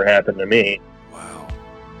nothing ever happened to me. Wow.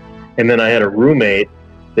 And then I had a roommate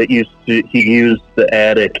that he used the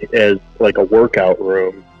attic as a workout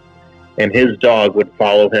room, and his dog would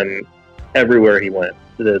follow him everywhere he went.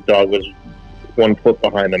 The dog was 1 foot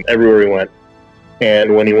behind him everywhere he went.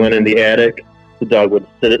 And when he went in the attic, the dog would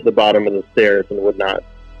sit at the bottom of the stairs and would not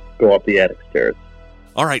go up the attic stairs.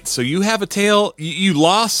 All right, so you have a tale. You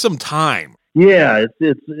lost some time. Yeah,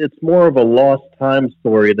 it's more of a lost time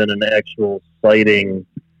story than an actual sighting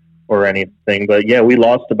or anything. But yeah, we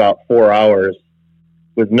lost about 4 hours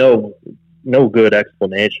with no good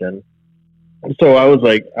explanation. So I was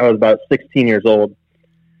about 16 years old,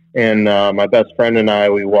 and my best friend and I,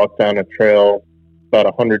 we walked down a trail about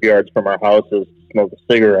 100 yards from our houses to smoke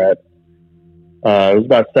a cigarette. It was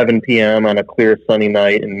about 7 p.m. on a clear sunny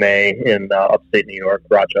night in May in upstate New York,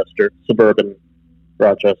 Rochester, suburban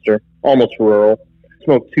Rochester, almost rural.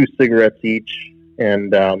 Smoked 2 cigarettes each,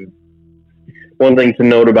 and one thing to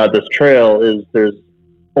note about this trail is there's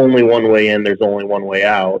only one way in, there's only one way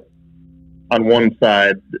out. On one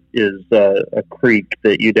side is a creek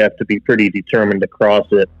that you'd have to be pretty determined to cross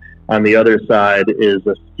it. On the other side is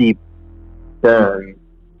a steep burn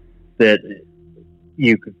that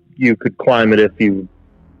you could climb it if you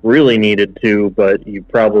really needed to, but you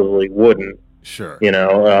probably wouldn't. Sure.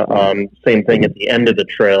 Same thing at the end of the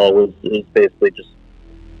trail is basically just,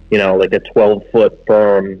 like a 12-foot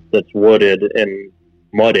berm that's wooded and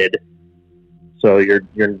mudded. So you're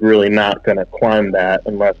really not going to climb that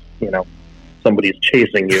unless, somebody's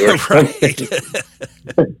chasing you or something.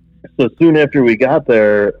 So soon after we got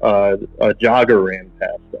there, a jogger ran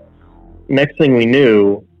past us. Next thing we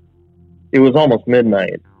knew, it was almost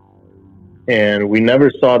midnight, and we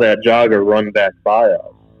never saw that jogger run back by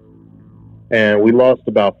us. And we lost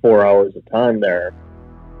about 4 hours of time there.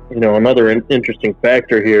 another interesting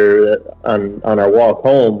factor here that on our walk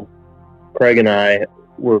home, Craig and I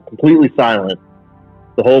were completely silent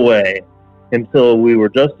the whole way until we were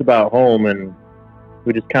just about home, and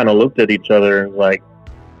we just kind of looked at each other and was like,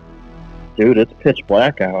 dude, it's pitch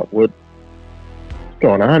black out. What's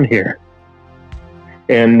going on here?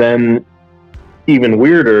 And then even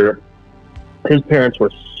weirder, his parents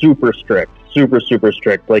were super strict.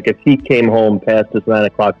 Like if he came home past his 9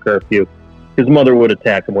 o'clock curfew, his mother would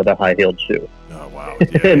attack him with a high-heeled shoe. Oh, wow.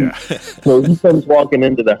 And so he comes walking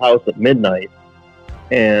into the house at midnight,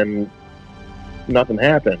 and nothing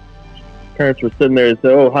happened. Parents were sitting there and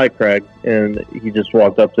said, "Oh, hi, Craig." And he just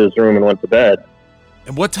walked up to his room and went to bed.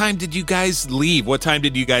 And what time did you guys leave? What time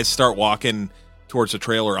did you guys start walking towards the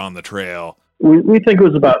trail or on the trail? We think it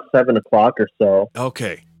was about 7 o'clock or so.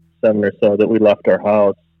 Okay. 7 or so that we left our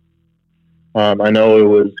house. I know it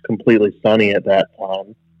was completely sunny at that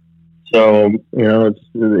time. So,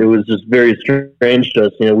 it was just very strange to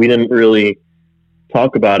us. We didn't really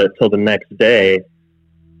talk about it till the next day.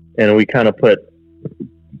 And we kind of put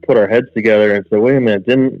our heads together and said, wait a minute,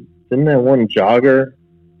 didn't that one jogger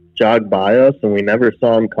jog by us and we never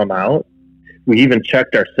saw him come out? We even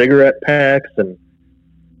checked our cigarette packs and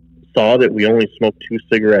saw that we only smoked 2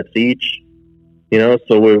 cigarettes each.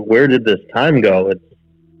 So where did this time go? It's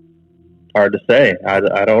hard to say. I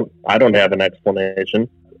don't have an explanation.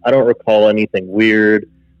 I don't recall anything weird.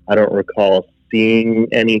 I don't recall seeing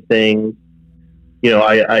anything.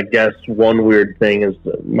 I guess one weird thing is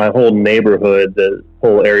my whole neighborhood, the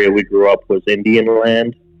whole area we grew up was Indian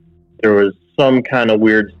land. There was some kind of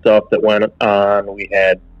weird stuff that went on. We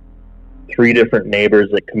had 3 different neighbors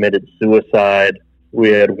that committed suicide. We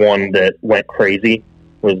had one that went crazy,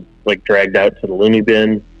 was like dragged out to the loony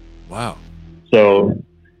bin. Wow. So,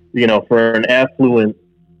 for an affluent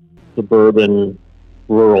suburban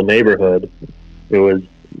rural neighborhood, it was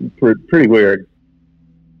pretty weird.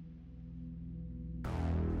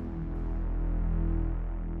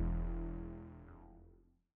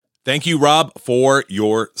 Thank you, Rob, for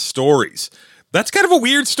your stories. That's kind of a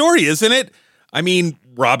weird story, isn't it? I mean,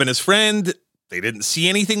 Rob and his friend, they didn't see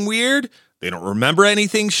anything weird. They don't remember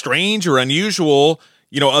anything strange or unusual,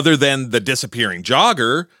 other than the disappearing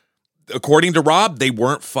jogger. According to Rob, they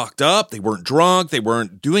weren't fucked up. They weren't drunk. They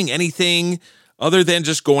weren't doing anything other than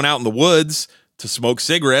just going out in the woods to smoke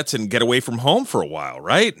cigarettes and get away from home for a while,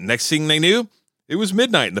 right? Next thing they knew, it was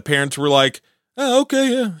midnight, and the parents were like, oh,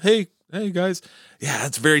 okay, yeah, hey, guys. Yeah,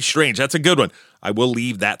 that's very strange. That's a good one. I will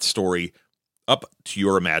leave that story up to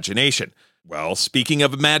your imagination. Well, speaking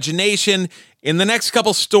of imagination, in the next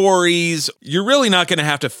couple stories, you're really not going to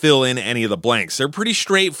have to fill in any of the blanks. They're pretty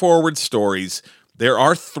straightforward stories. There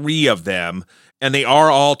are 3 of them, and they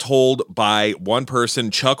are all told by one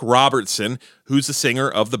person, Chuck Robertson, who's the singer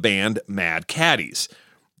of the band Mad Caddies.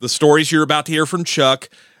 The stories you're about to hear from Chuck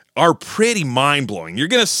are pretty mind-blowing. You're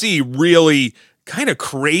going to see really kind of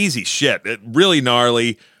crazy shit, really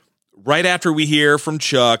gnarly. Right after we hear from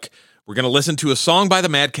Chuck, we're going to listen to a song by the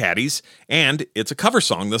Mad Caddies, and it's a cover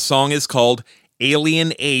song. The song is called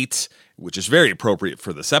Alien 8, which is very appropriate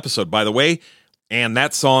for this episode, by the way, and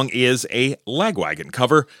that song is a Lagwagon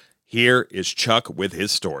cover. Here is Chuck with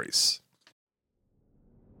his stories.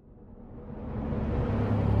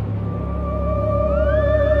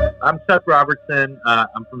 I'm Chuck Robertson.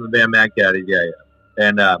 I'm from the band Mad Caddies, yeah.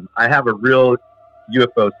 And I have a real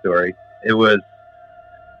UFO story. It was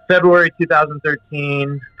February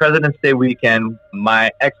 2013, President's Day weekend.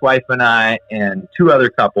 My ex-wife and I and 2 other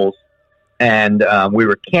couples, and we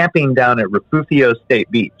were camping down at Refugio State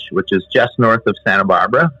Beach, which is just north of Santa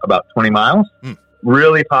Barbara, about 20 miles.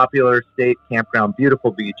 Really popular state campground,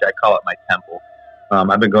 beautiful beach. I call it my temple.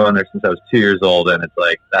 I've been going there since I was 2 years old, and it's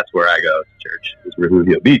like, that's where I go to church, is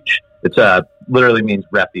Refugio Beach. It's literally means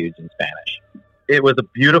refuge in Spanish. It was a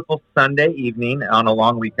beautiful Sunday evening on a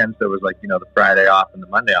long weekend, so it was like, the Friday off and the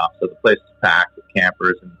Monday off, so the place was packed with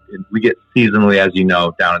campers, and we get seasonally, as you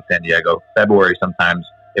know, down in San Diego, February sometimes,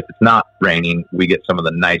 if it's not raining, we get some of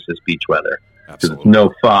the nicest beach weather. Because it's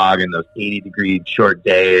no fog and those 80-degree short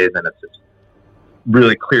days, and it's just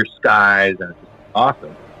really clear skies, and it's just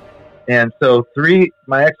awesome. And so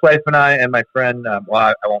my ex-wife and I and my friend, I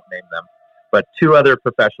won't name them, but 2 other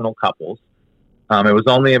professional couples. It was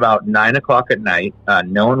only about 9 o'clock at night.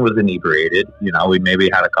 No one was inebriated. We maybe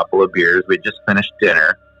had a couple of beers. We just finished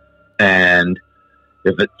dinner. And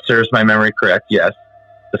if it serves my memory correct, yes.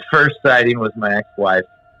 The first sighting was my ex-wife,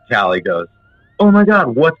 Callie, goes, "Oh my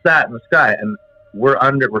God, what's that in the sky?" And we're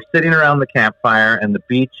sitting around the campfire and the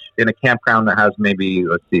beach in a campground that has maybe,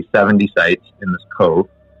 70 sites in this cove,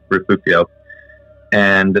 Refugio.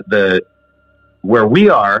 And the where we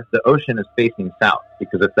are, the ocean is facing south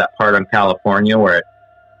because it's that part on California where it's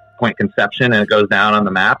Point Conception and it goes down on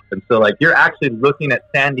the map. And so, like, you're actually looking at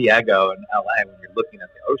San Diego and LA when you're looking at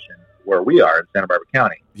the ocean where we are in Santa Barbara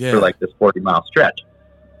County for like this 40-mile stretch.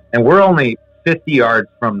 And we're only 50 yards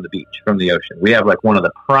from the beach, from the ocean. We have like one of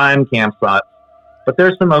the prime camp spots, but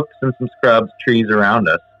there's some oaks and some scrubs, trees around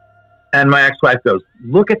us. And my ex-wife goes,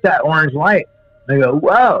 look at that orange light. And I go,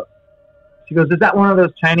 whoa. She goes, is that one of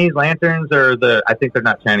those Chinese lanterns or I think they're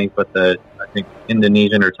not Chinese, but I think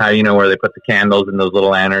Indonesian or Thai, you know, where they put the candles in those little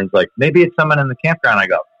lanterns. Like, maybe it's someone in the campground. I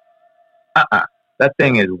go, that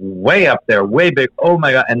thing is way up there, way big. Oh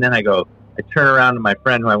my God. And then I turn around to my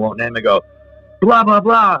friend who I won't name and go, blah, blah,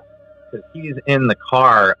 blah. Because he's in the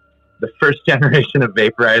car, the first generation of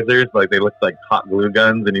vaporizers, like they look like hot glue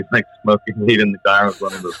guns, and he's like smoking weed in the car with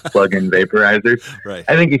one of those plug-in vaporizers. Right.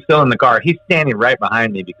 I think he's still in the car. He's standing right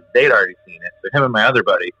behind me because they'd already seen it. So him and my other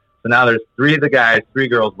buddy. So now there's 3 of the guys, 3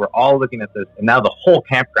 girls. We're all looking at this, and now the whole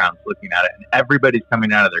campground's looking at it, and everybody's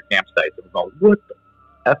coming out of their campsites. And we're going, what the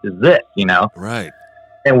F is this, you know? Right.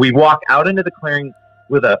 And we walk out into the clearing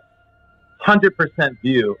with a 100%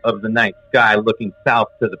 view of the night sky looking south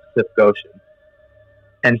to the Pacific Ocean.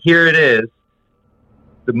 And here it is.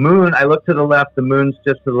 The moon, I look to the left, the moon's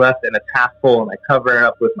just to the left, and it's half full, and I cover it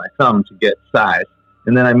up with my thumb to get size.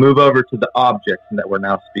 And then I move over to the object that we're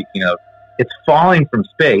now speaking of. It's falling from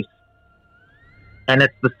space, and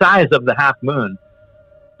it's the size of the half moon,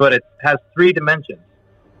 but it has 3 dimensions.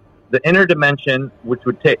 The inner dimension, which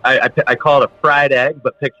would take, I call it a fried egg,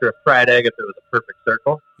 but picture a fried egg if it was a perfect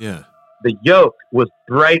circle. Yeah. The yolk was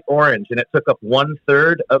bright orange, and it took up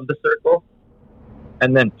 1/3 of the circle.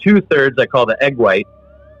 And then 2/3, I call the egg white,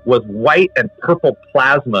 was white and purple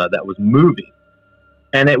plasma that was moving.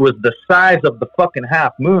 And it was the size of the fucking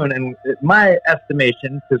half moon. And my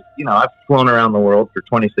estimation, because, you know, I've flown around the world for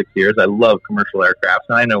 26 years. I love commercial aircraft,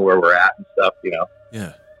 and I know where we're at and stuff, you know.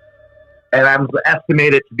 Yeah. And I'm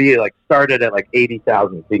estimated to be, like, started at, like,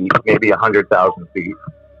 80,000 feet, maybe 100,000 feet.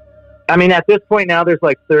 I mean, at this point now, there's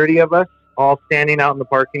like 30 of us all standing out in the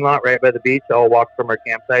parking lot right by the beach, all walk from our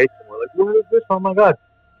campsites, and we're like, what is this? Oh my God.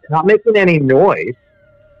 It's not making any noise.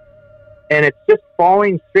 And it's just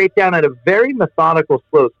falling straight down at a very methodical,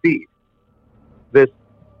 slow speed. This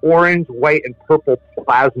orange, white, and purple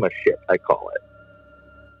plasma ship, I call it.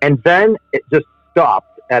 And then it just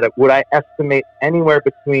stopped at what I estimate anywhere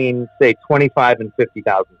between, say, 25 and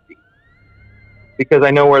 50,000 feet. Because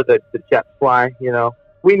I know where the jets fly, you know.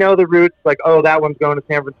 We know the routes, like, oh, that one's going to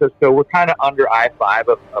San Francisco. We're kind of under I-5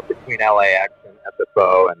 of between LAX and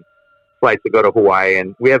SFO and flights that go to Hawaii.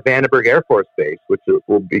 And we have Vandenberg Air Force Base, which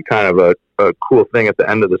will be kind of a cool thing at the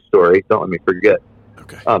end of the story. Don't let me forget.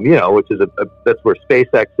 Okay. You know, which is that's where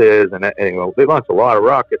SpaceX is. And you know, they launch a lot of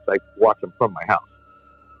rockets. I watch them from my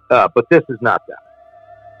house. But this is not that.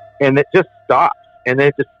 And it just stops. And then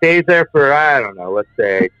it just stays there for, I don't know, let's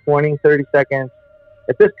say 20, 30 seconds.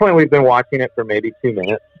 At this point, we've been watching it for maybe 2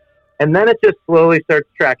 minutes. And then it just slowly starts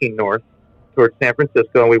tracking north towards San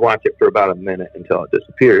Francisco, and we watch it for about a minute until it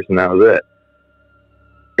disappears, and that was it.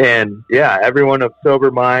 And, yeah, everyone of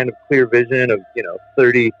sober mind, of clear vision, of, you know,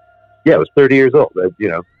 30... Yeah, I was 30 years old. You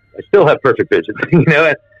know, I still have perfect vision, you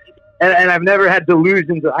know? And I've never had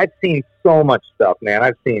delusions. I've seen so much stuff, man.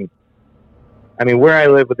 I mean, where I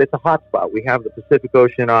live, it's a hot spot. We have the Pacific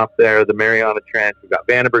Ocean off there, the Mariana Trench. We've got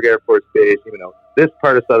Vandenberg Air Force Base. You know, this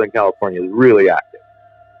part of Southern California is really active.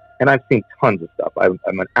 And I've seen tons of stuff.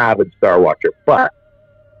 I'm an avid star watcher. But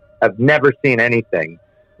I've never seen anything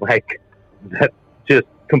like that just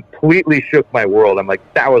completely shook my world. I'm like,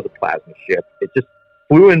 that was a plasma ship. It just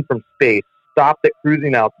flew in from space, stopped at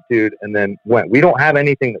cruising altitude, and then went. We don't have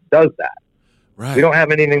anything that does that. Right. We don't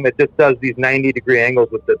have anything that just does these 90-degree angles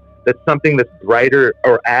with that's something that's brighter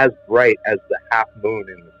or as bright as the half moon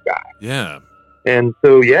in the sky. Yeah. And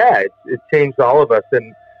so, yeah, it changed all of us.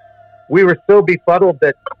 And we were so befuddled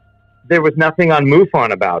that there was nothing on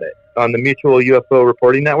MUFON about it, on the Mutual UFO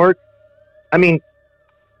Reporting Network. I mean,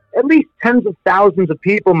 at least tens of thousands of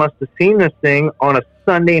people must have seen this thing on a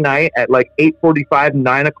Sunday night at like 8:45,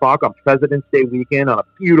 9 o'clock on President's Day weekend on a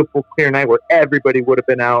beautiful, clear night where everybody would have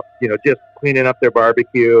been out, you know, just cleaning up their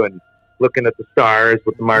barbecue and looking at the stars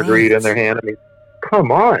with the margarita in their hand. I mean,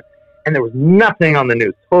 come on. And there was nothing on the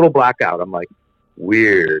news, total blackout. I'm like,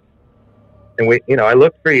 weird. And we, you know, I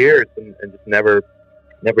looked for years and just never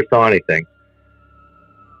saw anything.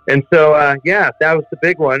 And so, yeah, that was the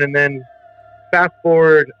big one. And then fast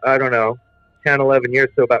forward, I don't know, 10, 11 years.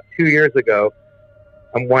 So about 2 years ago,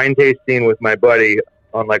 I'm wine tasting with my buddy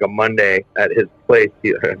on like a Monday at his place.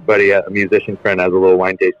 A musician friend, has a little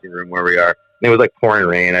wine tasting room where we are. And it was like pouring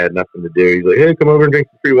rain. I had nothing to do. He's like, hey, come over and drink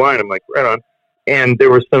some free wine. I'm like, right on. And there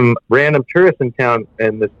were some random tourists in town,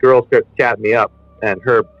 and this girl starts chatting me up, and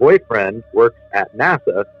her boyfriend works at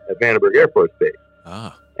NASA at Vandenberg Air Force Base.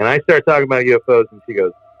 Ah. And I start talking about UFOs, and she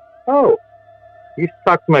goes, "Oh, you used to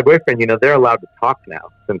talk to my boyfriend. You know, they're allowed to talk now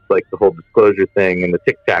since like the whole disclosure thing and the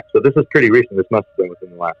Tic Tac. So this is pretty recent. This must have been within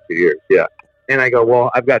the last 2 years." Yeah. And I go, "Well,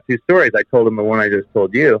 I've got two stories." I told him the one I just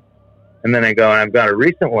told you. And then I go, and I've got a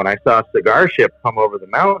recent one. I saw a cigar ship come over the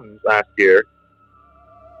mountains last year.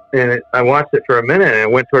 And I watched it for a minute, and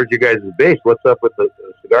it went towards you guys' base. What's up with the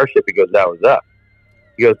cigar ship? He goes, "That was us."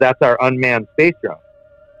 He goes, "That's our unmanned space drone.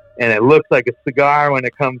 And it looks like a cigar when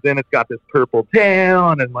it comes in. It's got this purple tail."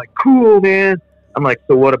 And I'm like, "Cool, man." I'm like,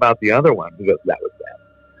 "So what about the other one?" He goes, "That was that."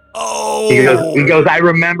 Oh. He goes, "I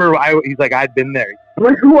remember." He's like, "I'd been there." I'm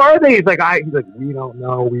like, "Who are they?" He's like, "We don't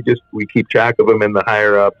know. We keep track of them in the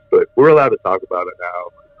higher ups, but we're allowed to talk about it now."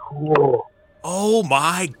 I'm like, "Cool." Oh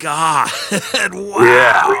my God. Wow.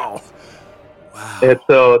 Yeah. Wow. And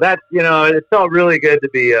so that's, it felt really good to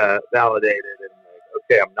be validated. And like,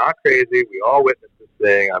 okay, I'm not crazy. We all witnessed this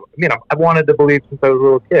thing. I've wanted to believe since I was a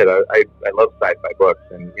little kid. I love sci-fi books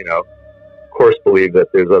and, of course, believe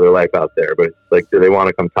that there's other life out there. But it's like, do they want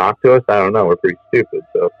to come talk to us? I don't know. We're pretty stupid.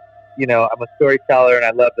 So, I'm a storyteller, and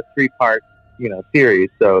I love the 3-part, series.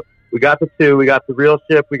 So we got the 2, we got the real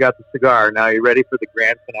ship, we got the cigar. Now, are you ready for the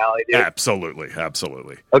grand finale, dude? Absolutely.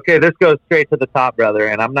 Okay, this goes straight to the top, brother,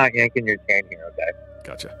 and I'm not yanking your chain here, okay?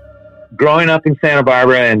 Gotcha. Growing up in Santa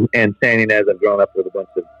Barbara and San Ynez, I've grown up with a bunch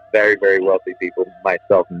of very, very wealthy people,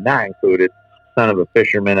 myself not included, son of a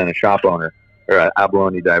fisherman and a shop owner, or an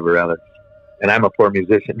abalone diver, rather. And I'm a poor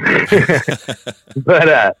musician.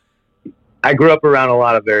 But I grew up around a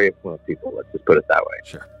lot of very affluent people, let's just put it that way.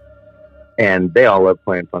 Sure. And they all love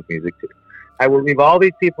playing funk music too. I will leave all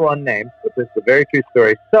these people unnamed, but this is a very true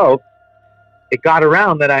story. So it got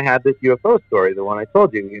around that I had this UFO story, the one I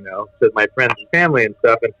told you, to my friends and family and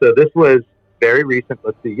stuff. And so this was very recent.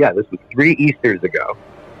 Let's see. Yeah, this was 3 Easters ago.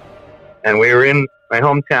 And we were in my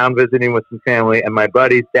hometown visiting with some family, and my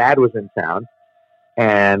buddy's dad was in town.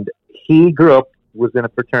 And he was in a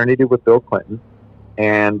fraternity with Bill Clinton,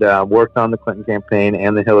 and worked on the Clinton campaign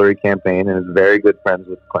and the Hillary campaign, and is very good friends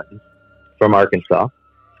with Clinton from Arkansas.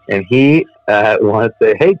 And he wanted to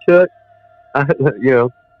say, "Hey, Chuck,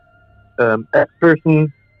 X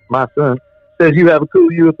person, my son, says you have a cool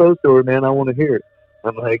UFO story, man. I want to hear it."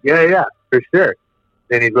 I'm like, yeah, for sure.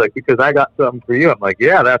 And he's like, "Because I got something for you." I'm like,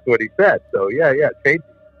 "Yeah, that's what he said. So, yeah, trade."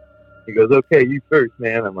 He goes, "Okay, you first,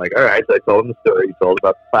 man." I'm like, "All right." So I told him the story. He told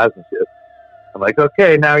about the plasma ship. I'm like,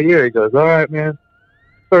 "Okay, now you." He goes, "All right, man.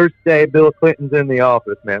 First day Bill Clinton's in the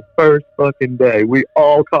office, man. First fucking day. We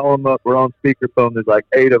all call him up. We're on speakerphone. There's like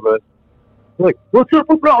 8 of us. We're like, 'What's up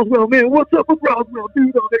with Roswell, man? What's up with Roswell,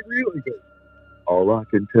 dude? Are they real?" He goes, "All I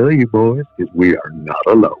can tell you, boys, is we are not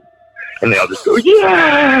alone." And they all just go,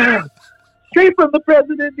 "Yeah! Straight from the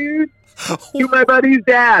president, dude. To my buddy's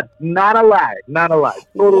dad. Not a lie.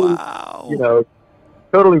 Totally, wow.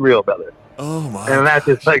 Totally real, brother." Oh my. And that's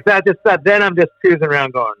just like, then I'm just cruising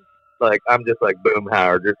around going, like, I'm just like, boom,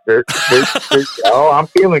 Howard. Oh, I'm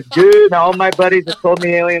feeling good. All my buddies have told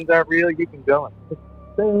me aliens aren't real. You can go.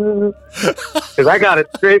 Because I got it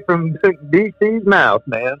straight from DC's mouth,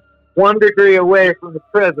 man. 1 degree away from the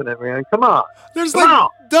president, man. Come on. There's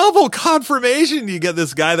double confirmation. You get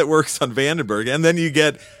this guy that works on Vandenberg, and then you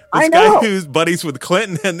get this guy who's buddies with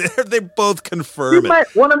Clinton, and they both confirm it.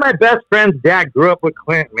 One of my best friends' dad grew up with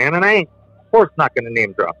Clinton, man, and I ain't, of course, not going to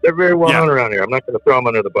name drop. They're very well known around here. I'm not going to throw them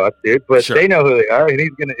under the bus, dude, but they know who they are, and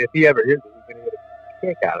if he ever hears it, he's going to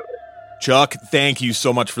get a kick out of it. Chuck, thank you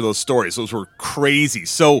so much for those stories. Those were crazy.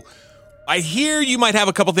 So I hear you might have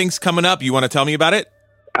a couple things coming up. You want to tell me about it?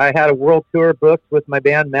 I had a world tour booked with my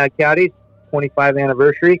band, Mad Caddies, 25th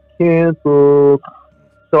anniversary, canceled.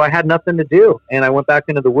 So I had nothing to do, and I went back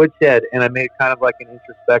into the woodshed, and I made kind of like an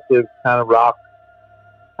introspective kind of rock.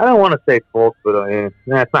 I don't want to say folk, but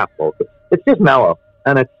it's not folk. It's just mellow,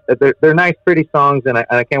 and they're nice, pretty songs, and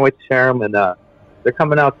I can't wait to share them. And they're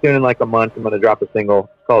coming out soon in like a month. I'm going to drop a single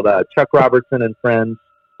called Chuck Robertson and Friends.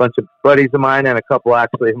 A bunch of buddies of mine and a couple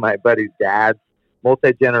actually of my buddies' dads.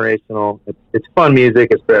 Multi-generational. It's fun music.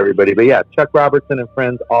 It's for everybody. But yeah, Chuck Robertson and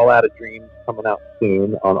Friends, All Out of Dreams, coming out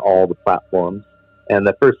soon on all the platforms. And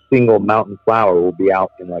the first single, Mountain Flower, will be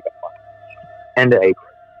out in like a month. End of April.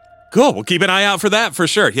 Cool. We'll keep an eye out for that for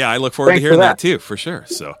sure. Yeah, I look forward to hearing that too, for sure.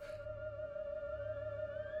 So.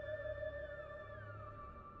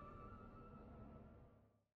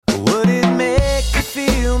 Would it make you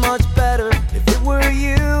feel much better if it were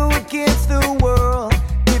you against the world?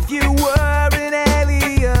 If you were an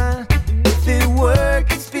alien? If it were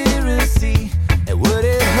conspiracy? And would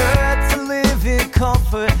it hurt to live in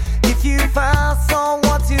comfort if you found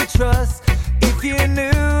if you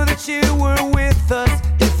knew that you were with us,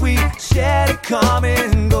 if we shared a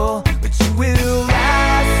common goal, but you will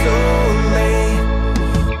isolate,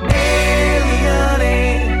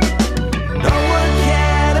 alienate. No one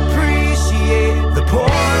can appreciate the poor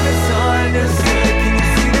misunderstood. Can you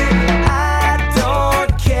see that I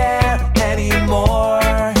don't care anymore?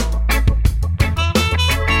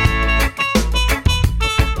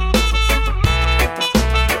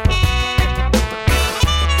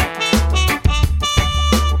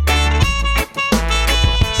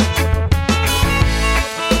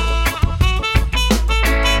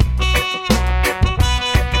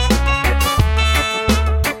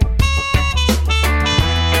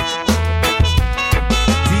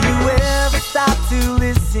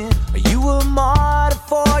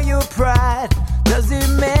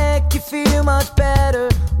 Feel much better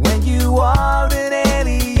when you are an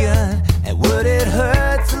alien. And would it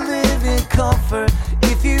hurt to live in comfort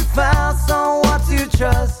if you found someone to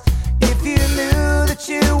trust? If you knew that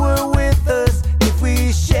you were with us, if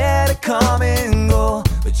we shared a common goal,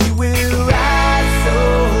 but you will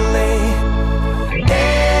isolate,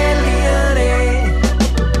 alienate.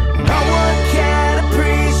 No one can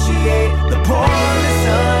appreciate the poor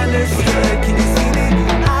misunderstood. Can you see that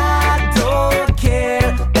I don't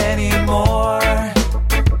care anymore?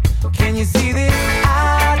 Can you see that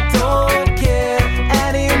I don't care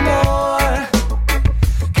anymore?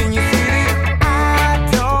 Can you see that I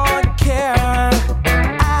don't care?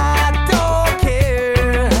 I don't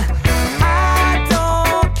care. I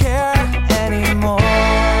don't care anymore.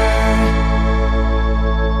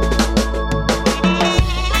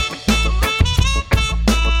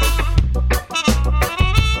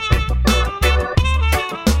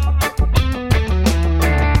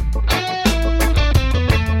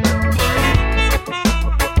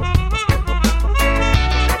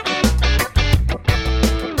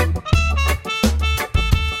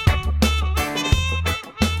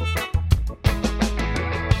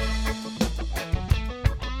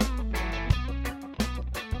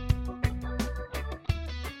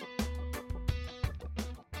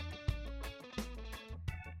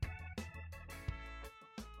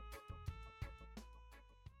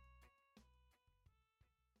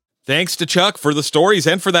 Thanks to Chuck for the stories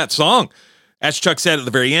and for that song. As Chuck said at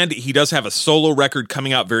the very end, he does have a solo record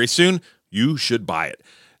coming out very soon. You should buy it.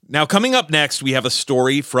 Now, coming up next, we have a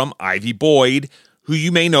story from Ivy Boyd, who you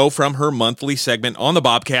may know from her monthly segment on the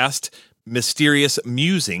Bobcast, Mysterious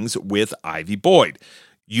Musings with Ivy Boyd.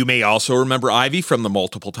 You may also remember Ivy from the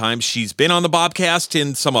multiple times she's been on the Bobcast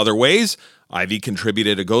in some other ways. Ivy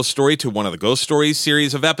contributed a ghost story to one of the Ghost Stories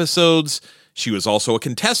series of episodes. She was also a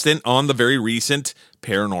contestant on the very recent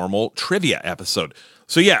Paranormal Trivia episode.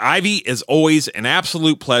 So yeah, Ivy is always an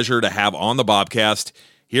absolute pleasure to have on the Bobcast.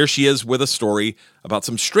 Here she is with a story about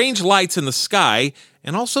some strange lights in the sky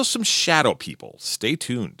and also some shadow people. Stay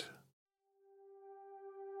tuned.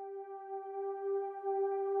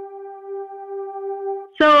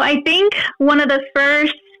 So I think one of the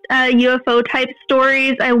first UFO type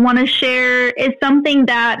stories I want to share is something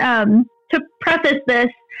that, to preface this,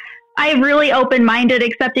 I have really open-minded,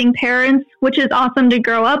 accepting parents, which is awesome to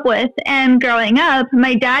grow up with. And growing up,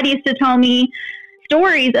 my dad used to tell me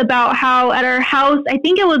stories about how at our house, I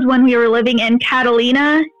think it was when we were living in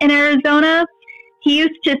Catalina in Arizona, he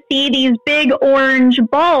used to see these big orange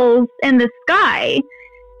balls in the sky.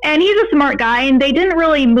 And he's a smart guy, and they didn't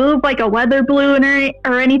really move like a weather balloon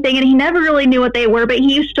or anything, and he never really knew what they were, but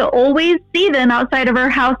he used to always see them outside of our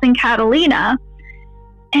house in Catalina.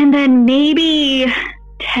 And then maybe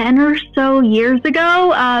 10 or so years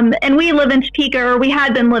ago, and we live in Topeka, or we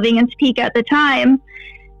had been living in Topeka at the time,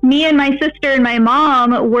 me and my sister and my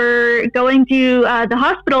mom were going to the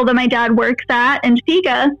hospital that my dad works at in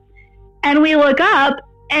Topeka, and we look up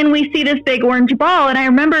and we see this big orange ball. And I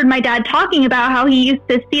remembered my dad talking about how he used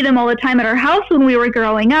to see them all the time at our house when we were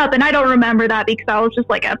growing up. And I don't remember that because I was just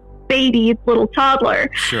like a baby little toddler.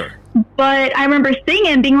 Sure. But I remember seeing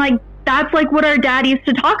it and being like, that's like what our dad used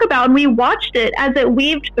to talk about. And we watched it as it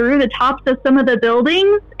weaved through the tops of some of the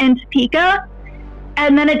buildings in Topeka.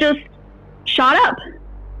 And then it just shot up,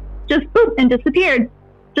 just boop, and disappeared.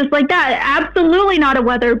 Just like that. Absolutely not a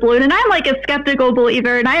weather balloon. And I'm like a skeptical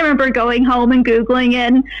believer. And I remember going home and Googling it.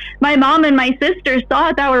 And my mom and my sister saw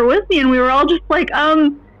it that were with me. And we were all just like,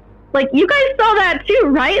 you guys saw that too,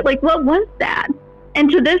 right? Like, what was that? And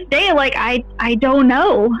to this day, like, I don't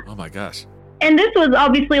know. Oh my gosh. And this was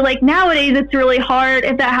obviously, like, nowadays it's really hard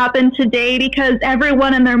if that happened today because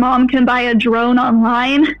everyone and their mom can buy a drone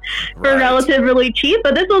online for relatively cheap.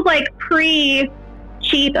 But this was like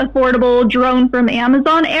cheap, affordable drone from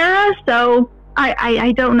Amazon era. So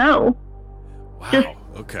I don't know. Wow.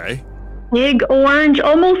 Okay. big orange,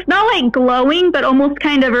 almost not like glowing, but almost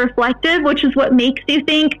kind of reflective, which is what makes you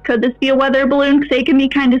think, could this be a weather balloon? Because they can be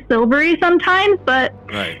kind of silvery sometimes, but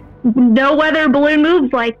Right. no weather balloon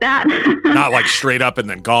moves like that. Not like straight up and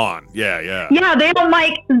then gone. Yeah. Yeah, they don't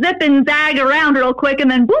like zip and zag around real quick and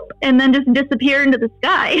then boop, and then just disappear into the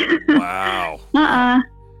sky. Wow.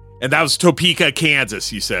 And that was Topeka,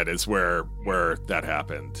 Kansas, you said, is where that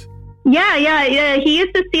happened. Yeah. He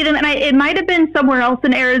used to see them, and it might have been somewhere else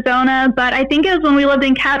in Arizona, but I think it was when we lived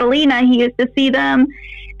in Catalina, he used to see them.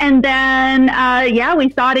 And then, we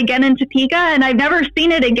saw it again in Topeka, and I've never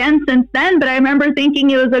seen it again since then, but I remember thinking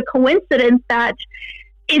it was a coincidence that,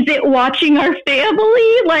 is it watching our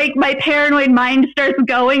family? Like, my paranoid mind starts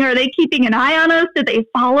going, are they keeping an eye on us? Did they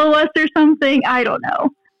follow us or something? I don't know.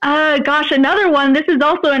 Another one. This is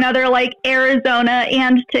also another like Arizona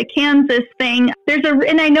and to Kansas thing.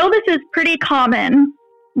 And I know this is pretty common,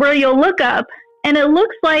 where you'll look up and it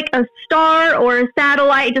looks like a star or a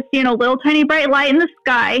satellite, just, little tiny bright light in the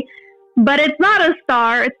sky, but it's not a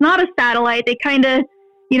star. It's not a satellite. They kind of,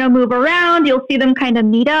 move around. You'll see them kind of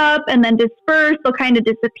meet up and then disperse. They'll kind of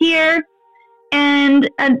disappear. And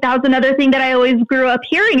that was another thing that I always grew up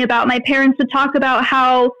hearing about. My parents would talk about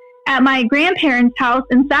how at my grandparents' house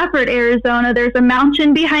in Safford, Arizona, there's a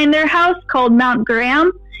mountain behind their house called Mount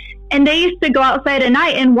Graham. And they used to go outside at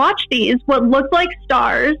night and watch these, what looked like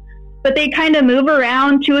stars, but they kind of move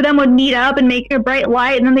around. Two of them would meet up and make a bright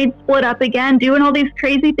light, and then they'd split up again, doing all these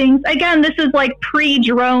crazy things. Again, this is like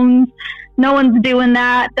pre-drones. No one's doing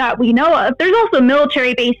that we know of. There's also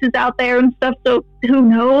military bases out there and stuff, so who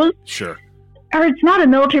knows? Sure. Or it's not a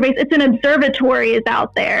military base, it's an observatory is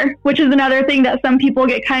out there, which is another thing that some people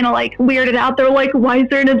get kind of like weirded out. They're like, why is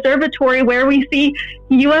there an observatory where we see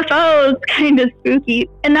UFOs? Kind of spooky.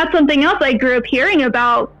 And that's something else I grew up hearing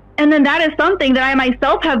about. And then that is something that I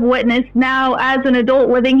myself have witnessed now as an adult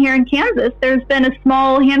living here in Kansas. There's been a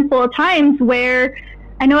small handful of times where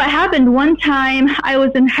I know it happened. One time I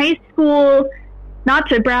was in high school, not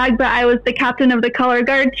to brag, but I was the captain of the color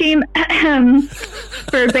guard team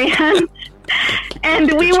for a band.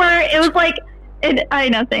 And I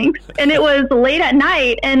know, thanks. And it was late at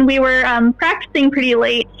night, and we were practicing pretty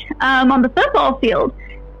late on the football field.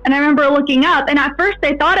 And I remember looking up, and at first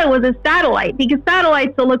I thought it was a satellite, because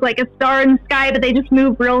satellites will look like a star in the sky, but they just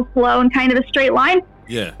move real slow and kind of a straight line.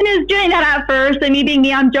 Yeah. And it was doing that at first, and me being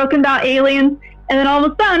me, I'm joking about aliens. And then all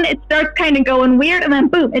of a sudden, it starts kind of going weird, and then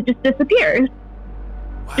boom, it just disappears.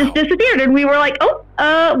 Wow. Just disappeared. And we were like,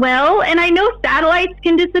 well, and I know satellites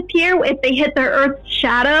can disappear if they hit their Earth's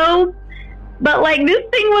shadow, but like this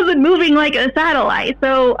thing wasn't moving like a satellite.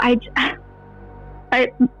 So I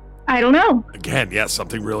don't know. Again, yeah,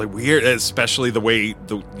 something really weird, especially the way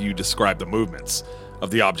you describe the movements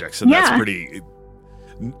of the objects. And that's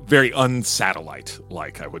very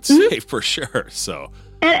unsatellite-like, I would say, for sure. So.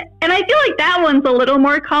 And I feel like that one's a little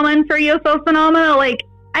more common for UFO phenomena. Like,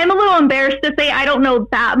 I'm a little embarrassed to say I don't know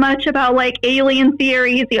that much about like alien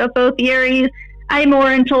theories, UFO theories. I'm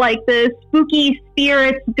more into like the spooky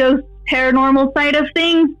spirits, ghosts, paranormal side of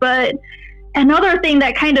things. But another thing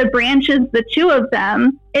that kind of branches the two of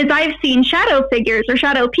them is I've seen shadow figures or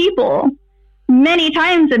shadow people many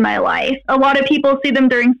times in my life. A lot of people see them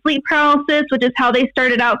during sleep paralysis, which is how they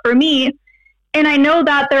started out for me. And I know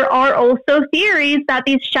that there are also theories that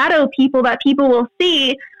these shadow people that people will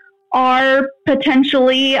see are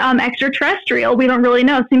potentially extraterrestrial. We don't really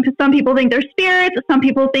know. Some people think they're spirits. Some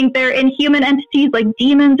people think they're inhuman entities like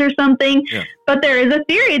demons or something. Yeah. But there is a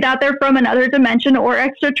theory that they're from another dimension or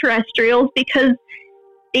extraterrestrials because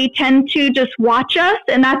they tend to just watch us.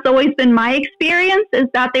 And that's always been my experience, is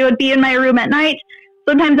that they would be in my room at night.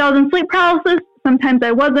 Sometimes I was in sleep paralysis. Sometimes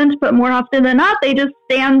I wasn't. But more often than not, they just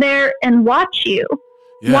stand there and watch you.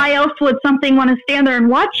 Yeah. Why else would something want to stand there and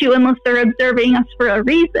watch you unless they're observing us for a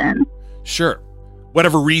reason? Sure.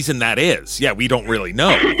 Whatever reason that is. Yeah, we don't really know.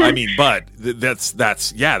 I mean, but that's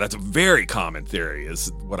a very common theory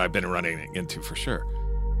is what I've been running into for sure.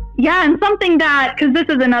 Yeah, and something that, because this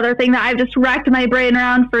is another thing that I've just racked my brain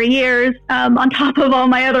around for years, on top of all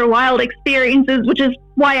my other wild experiences, which is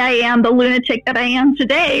why I am the lunatic that I am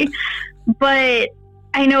today. But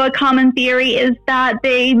I know a common theory is that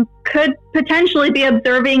they could potentially be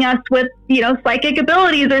observing us with, psychic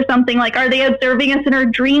abilities or something. Like, are they observing us in our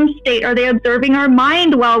dream state? Are they observing our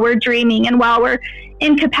mind while we're dreaming and while we're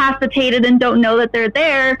incapacitated and don't know that they're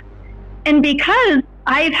there? And because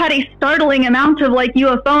I've had a startling amount of like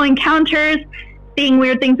UFO encounters, seeing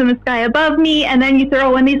weird things in the sky above me, and then you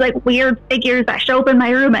throw in these like weird figures that show up in my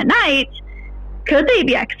room at night, could they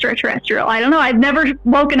be extraterrestrial? I don't know. I've never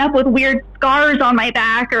woken up with weird scars on my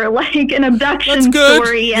back or like an abduction That's good.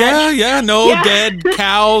 story yet. No dead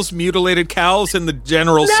cows, mutilated cows in the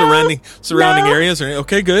general surrounding areas.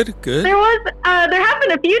 Okay, good. There have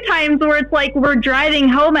been a few times where it's like we're driving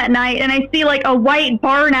home at night and I see like a white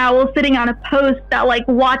barn owl sitting on a post that like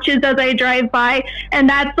watches as I drive by, and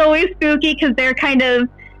that's always spooky because they're kind of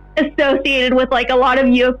associated with like a lot of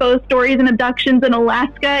UFO stories and abductions in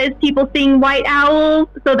Alaska is people seeing white owls.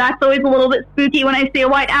 So that's always a little bit spooky. When I see a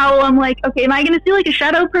white owl, I'm like, okay, am I going to see like a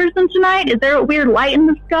shadow person tonight? Is there a weird light in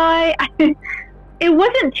the sky? It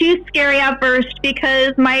wasn't too scary at first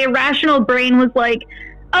because my irrational brain was like,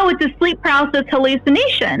 oh, it's a sleep paralysis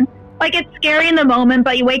hallucination. Like, it's scary in the moment,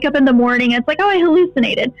 but you wake up in the morning and it's like, oh, I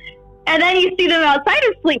hallucinated. And then you see them outside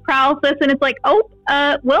of sleep paralysis and it's like, oh,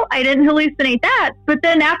 well, I didn't hallucinate that. But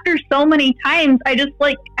then after so many times, I just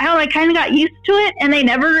like, I kind of got used to it, and they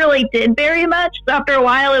never really did very much. So after a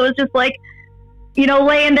while, it was just like,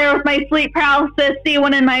 laying there with my sleep paralysis, see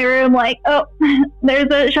one in my room, like, oh, there's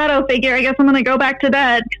a shadow figure. I guess I'm going to go back to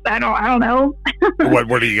bed because I don't know.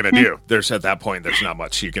 What are you going to do? At that point, there's not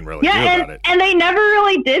much you can really do about it. And they never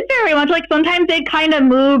really did very much. Like sometimes they'd kind of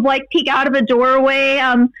move, like peek out of a doorway.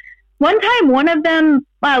 One time, one of them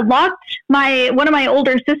locked one of my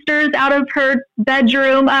older sisters out of her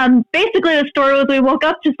bedroom. Basically, the story was we woke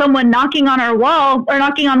up to someone knocking on our wall or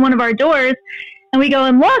knocking on one of our doors, and we go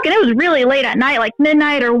and look, and it was really late at night, like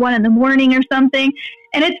midnight or 1 a.m. or something.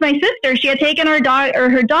 And it's my sister. She had taken her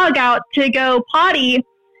dog out to go potty,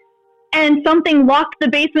 and something locked the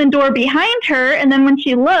basement door behind her. And then when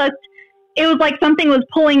she looked, it was like something was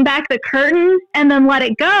pulling back the curtain and then let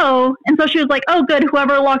it go. And so she was like, oh, good,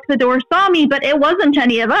 whoever locked the door saw me, but it wasn't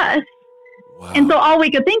any of us. Wow. And so all we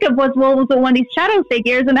could think of was, well, was it one of these shadow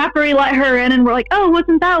figures? And after we let her in and we're like, oh,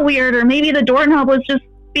 wasn't that weird? Or maybe the doorknob was just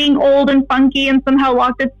being old and funky and somehow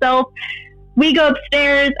locked itself. We go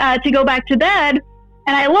upstairs to go back to bed.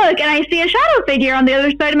 And I look and I see a shadow figure on the other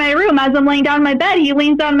side of my room. As I'm laying down in my bed, he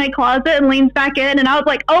leans down in my closet and leans back in. And I was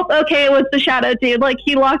like, oh, okay, it was the shadow dude. Like,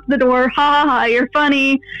 he locked the door. Ha ha ha, you're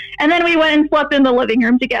funny. And then we went and slept in the living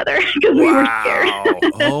room together because we were scared.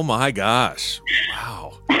 Oh my gosh.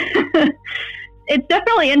 Wow. It's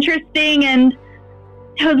definitely interesting. And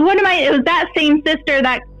it was that same sister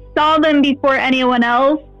that saw them before anyone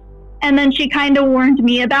else. And then she kind of warned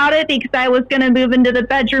me about it because I was going to move into the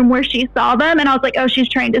bedroom where she saw them. And I was like, oh, she's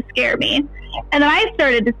trying to scare me. And then I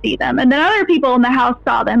started to see them. And then other people in the house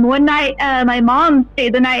saw them. One night, my mom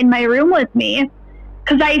stayed the night in my room with me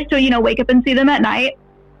because I used to, wake up and see them at night.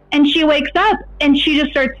 And she wakes up and she just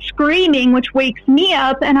starts screaming, which wakes me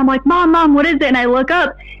up. And I'm like, Mom, what is it? And I look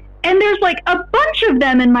up and there's like a bunch of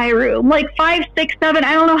them in my room, like 5, 6, 7.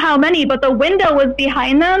 I don't know how many, but the window was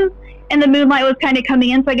behind them. And the moonlight was kind of coming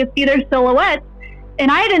in, so I could see their silhouettes.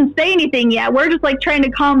 And I didn't say anything yet. We're just like trying to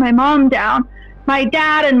calm my mom down. My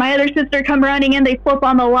dad and my other sister come running in. They flip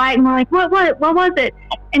on the light, and we're like, what was it?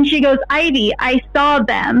 And she goes, Ivy, I saw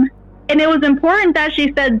them. And it was important that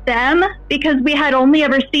she said them because we had only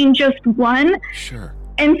ever seen just one. Sure.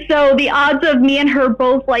 And so the odds of me and her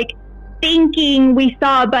both like thinking we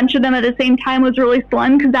saw a bunch of them at the same time was really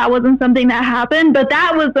slim because that wasn't something that happened. But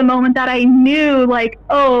that was the moment that I knew, like,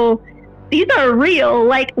 oh, these are real.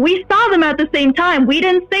 Like, we saw them at the same time. We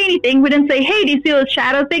didn't say anything. We didn't say, hey, do you see those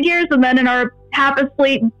shadow figures? And then in our half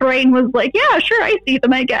asleep brain was like, yeah, sure, I see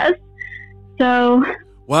them, I guess. So.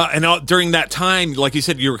 Well, and during that time, like you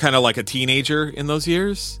said, you were kind of like a teenager in those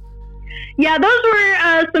years? Yeah, those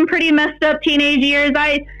were some pretty messed up teenage years.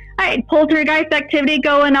 I had poltergeist activity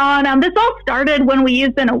going on. This all started when we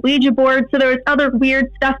used a Ouija board, so there was other weird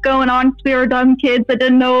stuff going on. We were dumb kids that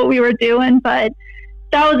didn't know what we were doing, but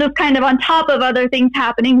that was just kind of on top of other things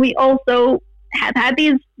happening. We also had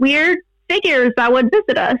these weird figures that would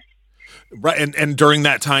visit us. Right, and during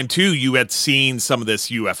that time, too, you had seen some of this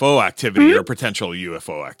UFO activity or potential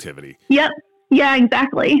UFO activity. Yep. Yeah,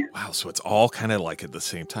 exactly. Wow, so it's all kind of like at the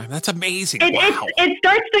same time. That's amazing. Wow. It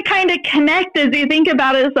starts to kind of connect as you think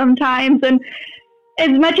about it sometimes, and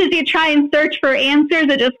as much as you try and search for answers,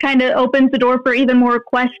 it just kind of opens the door for even more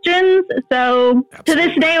questions. So Absolutely. To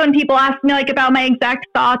this day, when people ask me like about my exact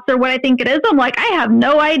thoughts or what I think it is, I'm like, I have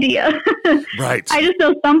no idea. Right. I just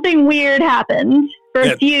know something weird happened for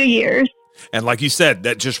a few years. And like you said,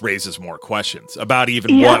 that just raises more questions about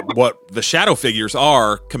even what the shadow figures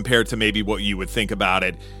are compared to maybe what you would think about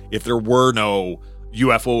it if there were no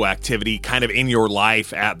UFO activity kind of in your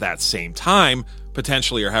life at that same time,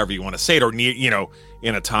 potentially, or however you want to say it, or,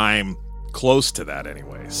 in a time close to that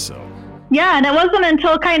anyway. So. Yeah, and it wasn't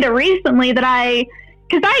until kind of recently that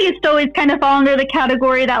because I used to always kind of fall under the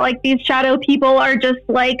category that like these shadow people are just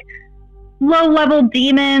like low-level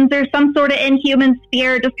demons or some sort of inhuman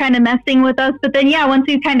spirit just kind of messing with us. But then, yeah, once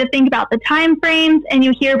you kind of think about the time frames and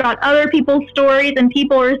you hear about other people's stories and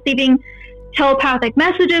people receiving telepathic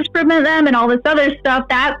messages from them and all this other stuff,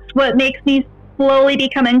 that's what makes me slowly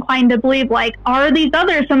become inclined to believe, like, are these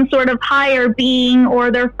others some sort of higher being, or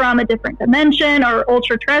they're from a different dimension, or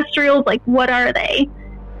ultra-terrestrials? Like, what are they?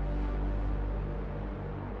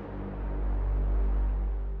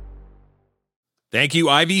 Thank you,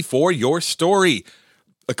 Ivy, for your story.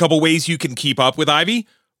 A couple ways you can keep up with Ivy.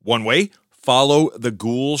 One way, follow the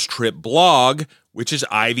Ghouls Trip blog, which is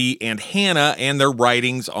Ivy and Hannah and their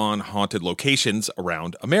writings on haunted locations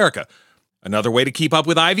around America. Another way to keep up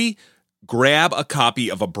with Ivy, grab a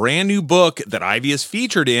copy of a brand new book that Ivy is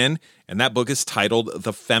featured in, and that book is titled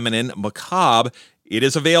The Feminine Macabre. It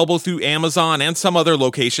is available through Amazon and some other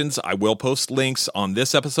locations. I will post links on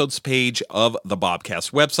this episode's page of the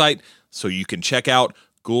Bobcast website, so you can check out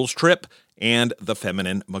Ghouls Trip and The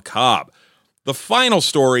Feminine Macabre. The final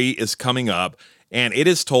story is coming up, and it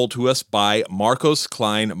is told to us by Marcos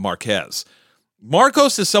Klein Marquez.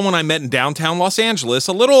 Marcos is someone I met in downtown Los Angeles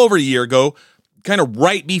a little over a year ago, kind of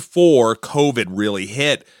right before COVID really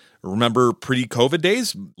hit. Remember pre-COVID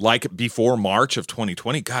days, like before March of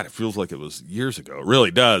 2020? God, it feels like it was years ago. It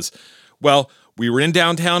really does. Well, we were in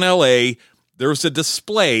downtown LA. There was a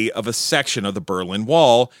display of a section of the Berlin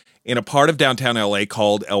Wall in a part of downtown LA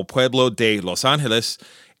called El Pueblo de Los Angeles.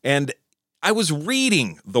 And I was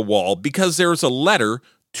reading the wall because there was a letter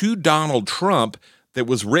to Donald Trump that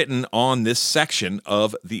was written on this section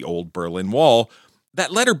of the old Berlin Wall.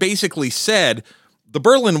 That letter basically said the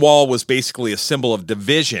Berlin Wall was basically a symbol of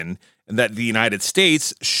division and that the United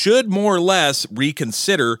States should more or less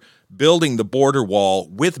reconsider building the border wall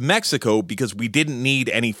with Mexico because we didn't need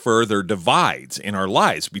any further divides in our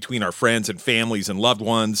lives between our friends and families and loved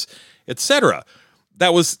ones, etc.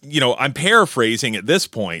 That was, I'm paraphrasing at this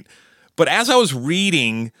point. But as I was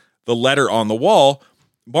reading the letter on the wall,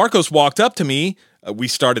 Marcos walked up to me. We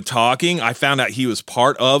started talking. I found out he was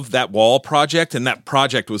part of that wall project, and that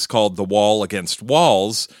project was called The Wall Against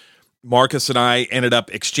Walls. Marcus and I ended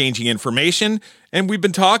up exchanging information, and we've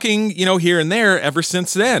been talking, here and there ever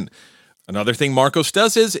since then. Another thing Marcos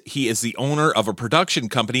does is he is the owner of a production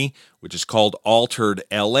company, which is called Altered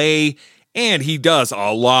LA, and he does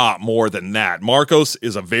a lot more than that. Marcos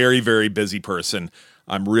is a very, very busy person.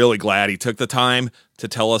 I'm really glad he took the time to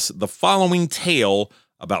tell us the following tale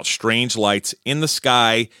about strange lights in the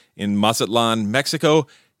sky in Mazatlan, Mexico.